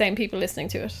be the same people listening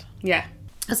to it. Yeah.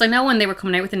 Because I know when they were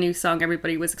coming out with a new song,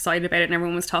 everybody was excited about it and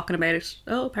everyone was talking about it.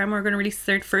 Oh, Paramore are going to release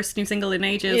their first new single in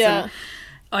ages. Yeah. And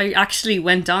I actually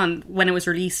went on when it was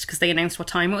released because they announced what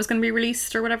time it was going to be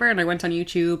released or whatever, and I went on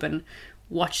YouTube and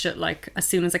watched it like as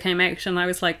soon as it came out, and I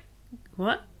was like,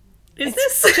 what is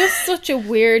this? It's just such a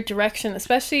weird direction,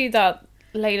 especially that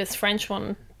latest French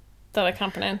one that I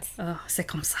can't pronounce. Oh, c'est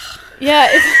comme ça. Yeah,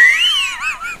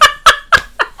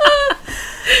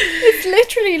 it's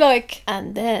literally like,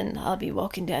 and then I'll be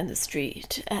walking down the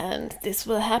street and this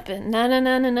will happen. Na na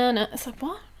na na na na. It's like,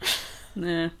 what?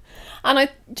 Yeah. And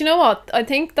do you know what? I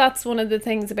think that's one of the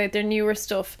things about their newer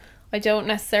stuff I don't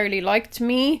necessarily like. To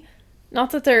me,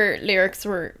 not that their lyrics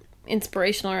were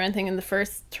inspirational or anything in the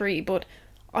first 3, but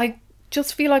I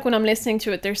just feel like when I'm listening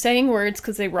to it, they're saying words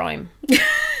because they rhyme.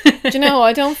 Do you know,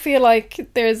 I don't feel like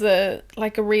there's a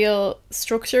real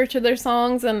structure to their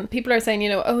songs, and people are saying, you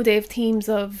know, oh, they have themes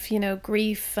of, you know,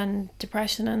 grief and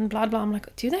depression and blah blah. I'm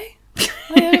like, do they?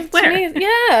 Where?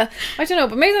 Yeah, I don't know,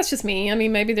 but maybe that's just me. I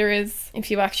mean, maybe there is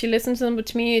if you actually listen to them, but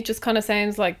to me it just kind of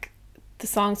sounds like the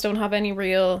songs don't have any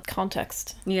real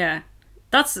context. Yeah,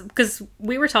 that's because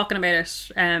we were talking about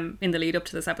it in the lead up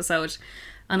to this episode,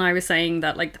 and I was saying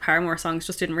that like the Paramore songs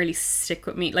just didn't really stick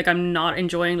with me. Like, I'm not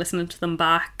enjoying listening to them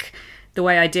back the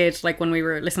way I did like when we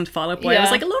were listening to Fall Out Boy. I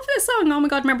was like, I love this song, oh my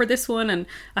god, remember this one, and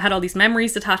I had all these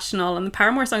memories attached and all, and the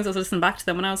Paramore songs I was listening back to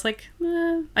them and I was like,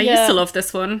 I used to love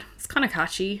this one, it's kind of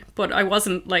catchy, but I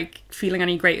wasn't like feeling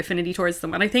any great affinity towards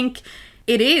them. And I think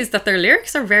it is that their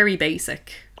lyrics are very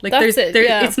basic. Like,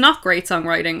 it's not great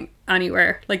songwriting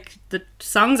anywhere. Like, the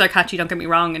songs are catchy, don't get me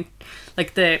wrong, and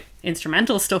like the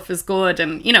instrumental stuff is good,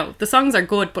 and you know, the songs are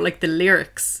good, but like the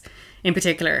lyrics in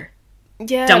particular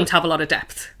don't have a lot of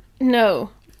depth. No,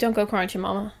 don't go crying to your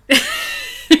mama.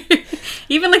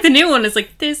 Even like the new one is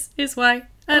like, this is why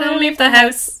I don't leave the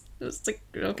house. It's like,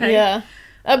 okay. Yeah.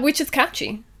 Which is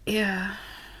catchy. Yeah.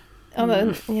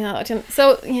 Although, yeah, I don't.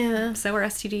 So, yeah. So are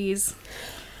STDs.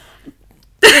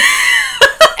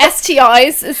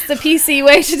 STIs is the PC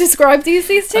way to describe these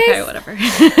days. Okay, whatever.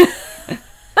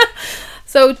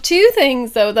 So 2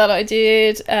 things though that I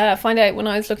did find out when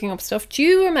I was looking up stuff. Do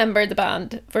you remember the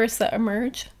band Versa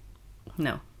Emerge?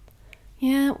 No.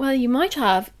 Yeah, well, you might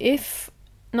have, if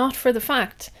not for the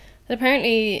fact that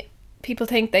apparently people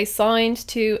think they signed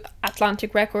to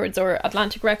Atlantic Records, or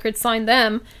Atlantic Records signed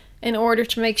them in order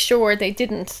to make sure they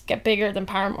didn't get bigger than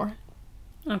Paramore.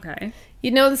 Okay.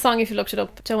 You'd know the song if you looked it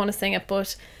up. Don't want to sing it,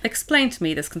 but... Explain to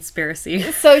me this conspiracy.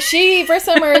 So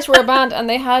Versa Emerge were a band, and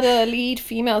they had a lead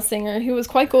female singer who was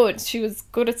quite good. She was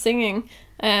good at singing.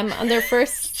 And their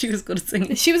first... She was good at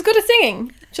singing. She was good at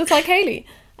singing, just like Hayley.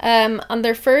 And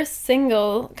their first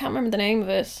single, I can't remember the name of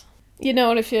it. You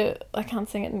know, if you, I can't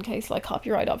sing it in case like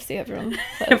copyright, obviously everyone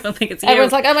says. Everyone think it's you.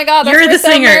 Everyone's like, oh my god, that's you're the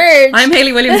singer. Merge. I'm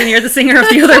Hayley Williams and you're the singer of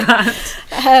the other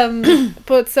band.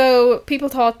 But so people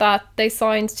thought that they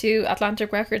signed to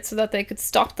Atlantic Records so that they could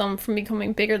stop them from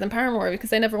becoming bigger than Paramore because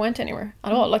they never went anywhere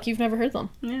at all. Like, you've never heard them.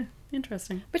 Yeah,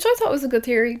 interesting. Which I thought was a good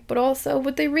theory, but also,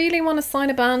 would they really want to sign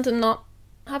a band and not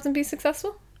have them be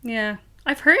successful? Yeah.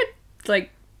 I've heard like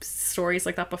stories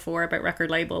like that before about record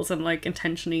labels and like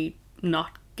intentionally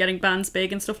not getting bands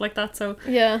big and stuff like that, so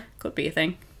yeah, could be a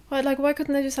thing. Well, like, why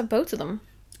couldn't they just have both of them?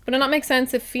 Would it not make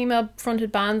sense if female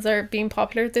fronted bands are being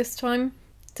popular at this time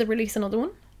to release another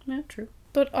one? Yeah, true.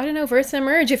 But I don't know, Versa and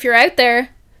Merge, if you're out there,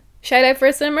 shout out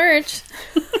Versa and Merge.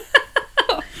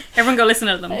 Everyone go listen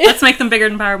to them. Let's make them bigger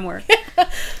than Paramore.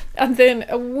 And then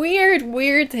a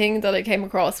weird thing that I came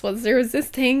across was there was this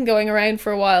thing going around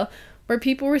for a while where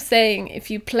people were saying if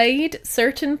you played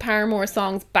certain Paramore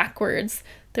songs backwards,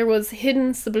 there was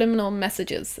hidden subliminal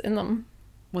messages in them.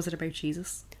 Was it about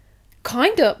Jesus?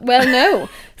 Kind of. Well, no.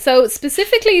 So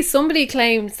specifically, somebody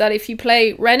claimed that if you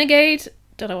play Renegade,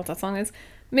 don't know what that song is,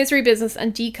 Misery Business,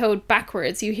 and Decode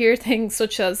backwards, you hear things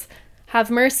such as have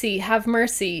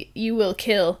mercy, you will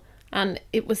kill, and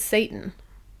it was Satan.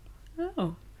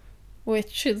 Oh.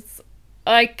 Which is,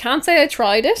 I can't say I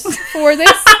tried it for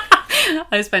this.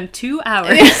 I spent 2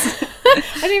 hours. I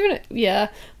didn't even, yeah.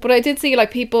 But I did see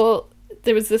like people,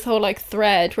 there was this whole like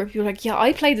thread where people were like, yeah,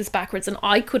 I played this backwards and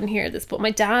I couldn't hear this, but my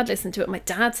dad listened to it. My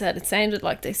dad said it sounded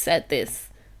like they said this.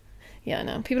 Yeah,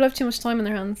 no. People have too much time in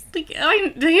their hands. Like, who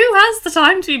has the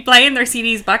time to be playing their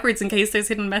CDs backwards in case there's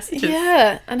hidden messages?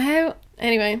 Yeah, and how,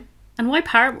 anyway. And why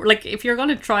Paramore? Like, if you're going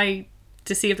to try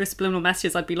to see if there's subliminal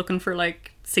messages, I'd be looking for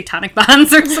like satanic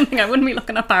bands or something. I wouldn't be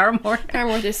looking at Paramore.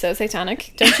 Paramore is so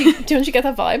satanic. Don't you get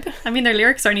that vibe? I mean, their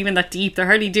lyrics aren't even that deep. They're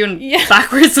hardly doing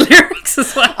backwards lyrics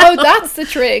as well. Oh, that's the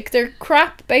trick. They're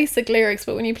crap basic lyrics,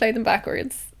 but when you play them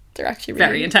backwards, they're actually really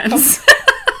very intense.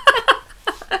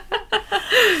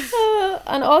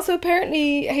 And also,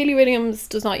 apparently, Hayley Williams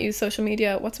does not use social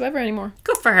media whatsoever anymore.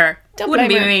 Good for her. Wouldn't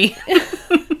be me.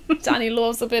 Dani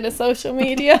loves a bit of social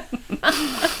media.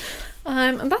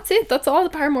 And that's it. That's all the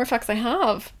Paramore facts I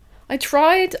have. I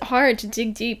tried hard to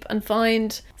dig deep and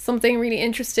find something really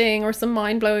interesting or some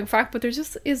mind-blowing fact, but there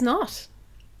just is not.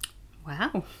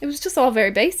 Wow. It was just all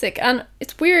very basic. And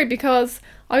it's weird because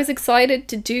I was excited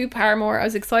to do Paramore. I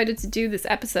was excited to do this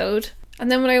episode. And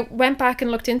then when I went back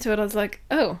and looked into it, I was like,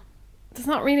 oh, there's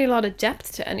not really a lot of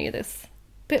depth to any of this.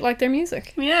 Bit like their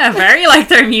music. Yeah, very like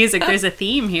their music. There's a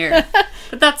theme here.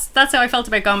 But that's how I felt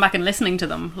about going back and listening to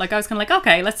them. Like, I was kind of like,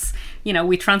 okay, let's,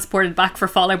 we transported back for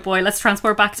Fall Out Boy. Let's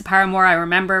transport back to Paramore. I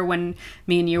remember when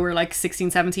me and you were like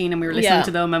 16, 17 and we were listening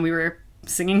to them and we were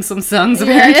singing some songs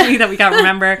apparently that we can't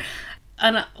remember.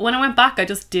 And when I went back, I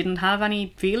just didn't have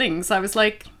any feelings. I was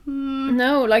like,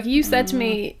 No, like you said to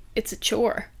me, it's a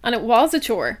chore. And it was a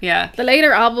chore. Yeah. The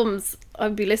later albums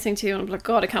I'd be listening to and I'm like,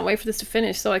 God, I can't wait for this to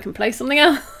finish so I can play something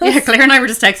else. Yeah, Claire and I were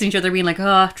just texting each other being like,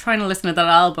 trying to listen to that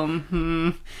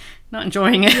album. Not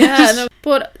enjoying it. Yeah, no,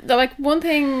 but like one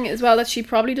thing as well that she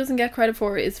probably doesn't get credit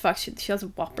for is the fact she has a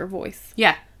whopper voice.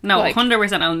 Yeah. No, like,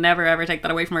 100%. I'll never ever take that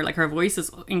away from her. Like, her voice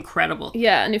is incredible.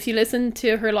 Yeah, and if you listen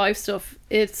to her live stuff,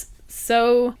 it's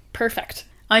so perfect.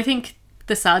 I think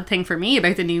the sad thing for me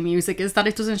about the new music is that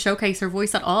it doesn't showcase her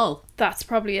voice at all. That's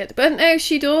probably it. But now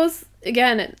she does,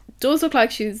 again, it does look like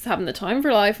she's having the time of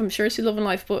her life. I'm sure she's loving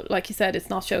life, but like you said,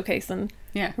 it's not showcasing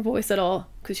her voice at all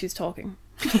because she's talking.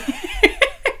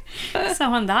 So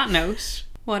on that note,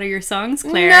 what are your songs,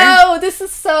 Claire? No, this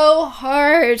is so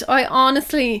hard. I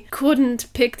honestly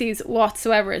couldn't pick these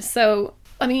whatsoever. So,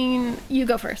 I mean, you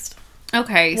go first.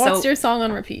 Okay, What's your song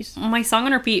on repeat? My song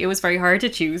on repeat, it was very hard to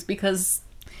choose because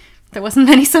there wasn't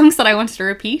many songs that I wanted to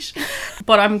repeat.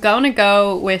 But I'm going to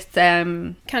go with...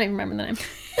 Can't even remember the name.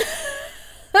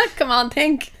 Come on,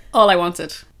 think. All I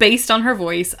Wanted. Based on her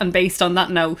voice and based on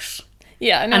that note.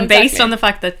 Yeah, I know. And exactly. based on the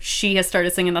fact that she has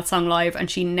started singing that song live and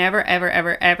she never, ever,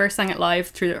 ever, ever sang it live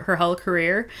through her whole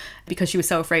career because she was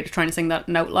so afraid of trying to sing that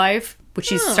note live. But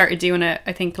she started doing it,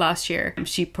 I think, last year.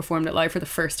 She performed it live for the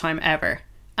first time ever.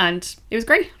 And it was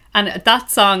great. And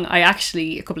that song, I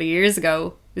actually, a couple of years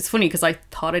ago, it's funny because I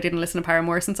thought I didn't listen to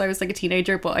Paramore since I was like a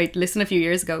teenager, but I listened a few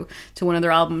years ago to one of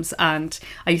their albums and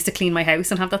I used to clean my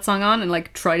house and have that song on and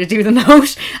like try to do the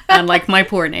note and like my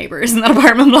poor neighbours in that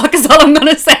apartment block is all I'm going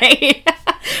to say.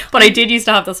 But I did used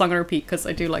to have that song on repeat because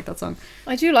I do like that song.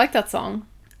 I do like that song.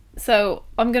 So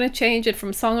I'm going to change it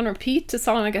from song on repeat to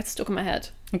song that gets stuck in my head.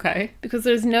 Okay. Because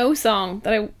there's no song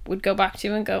that I would go back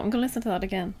to and go, I'm going to listen to that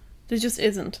again. There just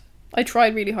isn't. I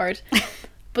tried really hard.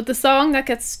 But the song that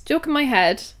gets stuck in my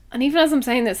head, and even as I'm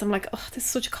saying this, I'm like, oh, this is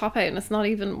such a cop-out and it's not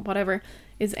even whatever,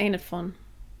 is Ain't It Fun.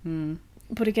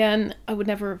 But again, I would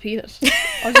never repeat it.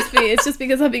 It's just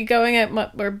because I'll be going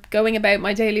about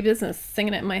my daily business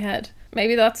singing it in my head.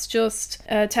 Maybe that's just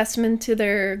a testament to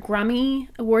their Grammy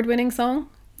award-winning song.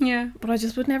 Yeah. But I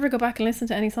just would never go back and listen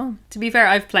to any song. To be fair,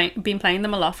 I've been playing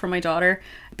them a lot for my daughter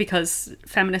because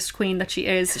feminist queen that she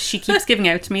is, she keeps giving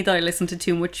out to me that I listen to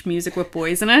too much music with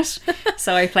boys in it.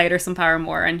 So I played her some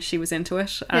Paramore and she was into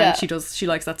it. And she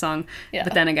likes that song. Yeah.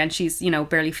 But then again, she's,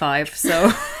 barely 5,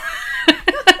 so...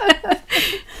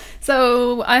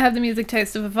 So I have the music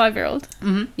taste of a 5-year-old.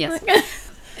 Mm-hmm, yes.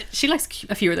 She likes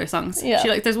a few of their songs.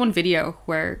 Yeah. There's one video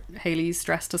where Hailey's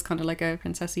dressed as kind of like a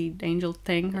princessy angel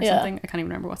thing or something. I can't even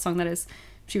remember what song that is.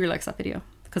 She really likes that video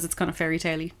because it's kind of fairy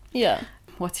tale-y. Yeah.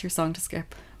 What's your song to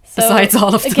skip? So, besides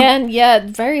all of them. Again, yeah,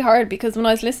 very hard because when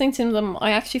I was listening to them,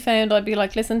 I actually found I'd be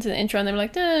like listening to the intro and they were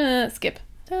like, skip.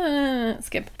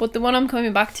 Skip. But the one I'm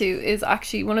coming back to is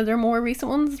actually one of their more recent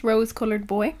ones, Rose Coloured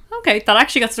Boy. Okay, that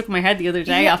actually got stuck in my head the other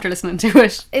day after listening to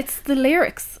it. It's the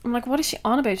lyrics. I'm like, what is she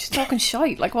on about? She's talking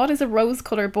shite. Like, what is a rose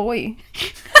coloured boy?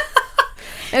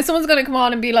 Now someone's going to come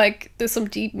on and be like, there's some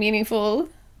deep, meaningful...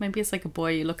 Maybe it's like a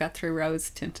boy you look at through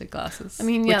rose-tinted glasses. I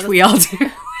mean, yeah. Which we all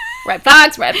do. Red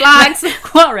flags, red flags.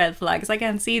 What red flags? I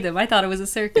can't see them. I thought it was a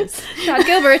circus. Chad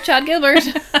Gilbert.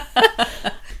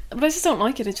 But I just don't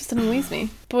like it. It just annoys me.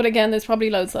 But again, there's probably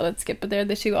loads that I'd skip, but they're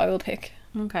the 2 I will pick.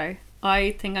 Okay.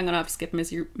 I think I'm going to have to skip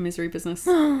Misery Business.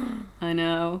 I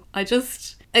know.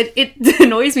 It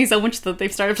annoys me so much that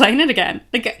they've started playing it again.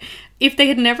 Like, if they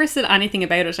had never said anything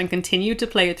about it and continued to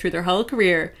play it through their whole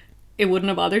career, it wouldn't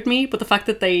have bothered me. But the fact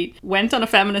that they went on a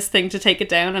feminist thing to take it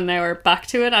down and now are back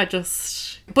to it,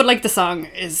 But, like, the song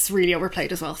is really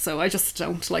overplayed as well, so I just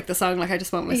don't like the song. Like, I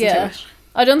just won't listen to it.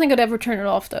 I don't think I'd ever turn it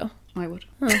off, though. I would.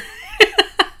 Huh.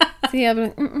 So yeah,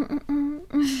 but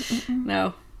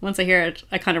no. Once I hear it,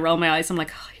 I kind of roll my eyes. I'm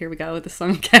like, oh, here we go with this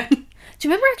song again. Do you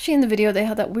remember actually in the video they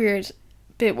had that weird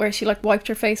bit where she like wiped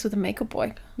her face with a makeup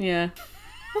wipe? Yeah.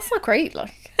 That's not great,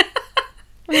 like.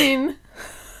 I mean,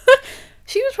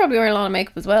 she was probably wearing a lot of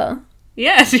makeup as well.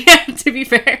 Yes, yeah, to be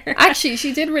fair. Actually,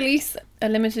 she did release a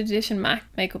limited edition MAC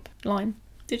makeup line.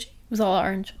 Did she? It was all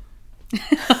orange.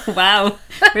 Wow.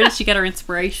 Where did she get her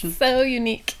inspiration? So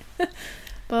unique.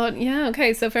 But yeah,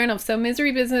 okay, so fair enough. So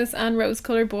Misery Business and Rose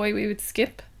Coloured Boy we would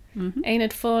skip. Mm-hmm. Ain't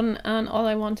It Fun and All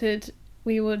I Wanted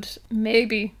we would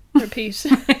maybe repeat.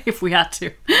 If we had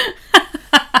to.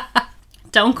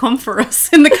 Don't come for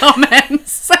us in the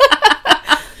comments.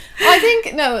 I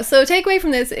think, no, so takeaway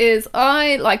from this is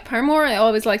I like Paramore. I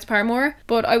always liked Paramore,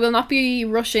 but I will not be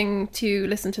rushing to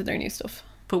listen to their new stuff.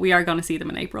 But we are going to see them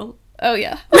in April. Oh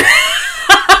yeah.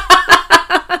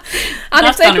 And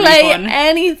if they play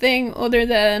anything other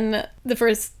than the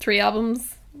first 3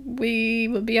 albums, we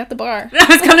will be at the bar. I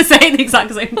was going to say the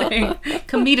exact same thing.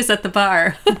 Come meet us at the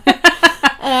bar.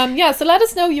 Yeah, so let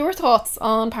us know your thoughts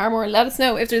on Paramore. Let us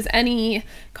know if there's any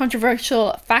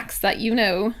controversial facts that you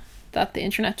know that the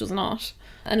internet does not.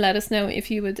 And let us know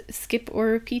if you would skip or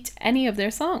repeat any of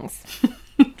their songs.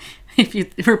 If you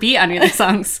repeat any of their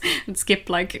songs, and skip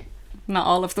like not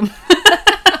all of them.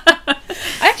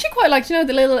 I actually quite like, the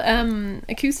little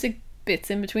acoustic bits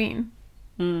in between.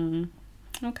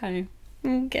 Okay,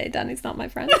 Dani's not my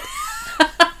friend.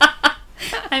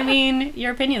 I mean,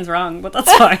 your opinion's wrong, but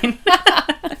that's fine.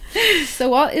 So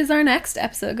what is our next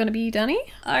episode going to be, Dani?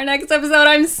 Our next episode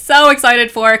I'm so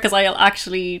excited for because I'll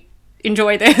actually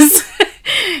enjoy this.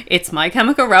 It's My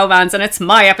Chemical Romance and it's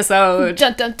my episode.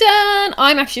 Dun dun dun!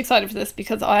 I'm actually excited for this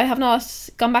because I have not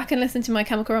gone back and listened to My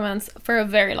Chemical Romance for a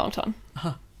very long time.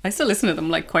 I still listen to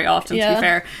them like quite often, to be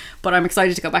fair, but I'm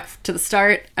excited to go back to the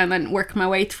start and then work my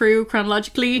way through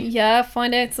chronologically. Yeah,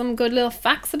 find out some good little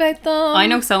facts about them. I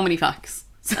know so many facts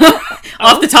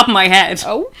off the top of my head.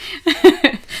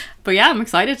 But yeah, I'm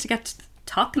excited to get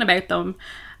talking about them.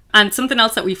 And something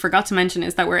else that we forgot to mention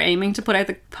is that we're aiming to put out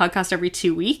the podcast every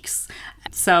 2 weeks.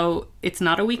 So it's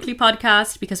not a weekly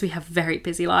podcast because we have very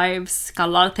busy lives. Got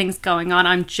a lot of things going on.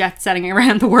 I'm jet setting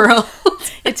around the world.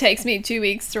 It takes me 2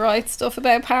 weeks to write stuff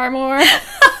about Paramore.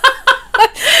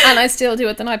 And I still do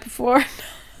it the night before.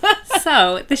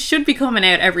 So this should be coming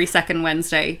out every second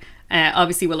Wednesday.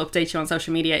 Obviously we'll update you on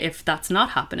social media if that's not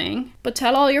happening. But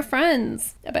tell all your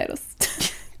friends about us.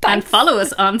 And follow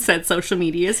us on said social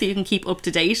media so you can keep up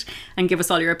to date and give us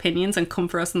all your opinions and come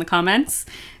for us in the comments.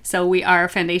 So we are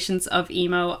Foundations of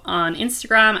Emo on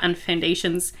Instagram and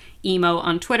Foundations Emo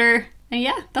on Twitter. And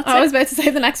yeah, that's it. I was about to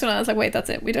say the next one. I was like, wait, that's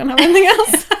it. We don't have anything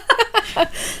else.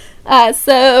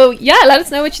 So yeah, let us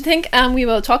know what you think and we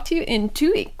will talk to you in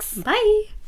 2 weeks. Bye.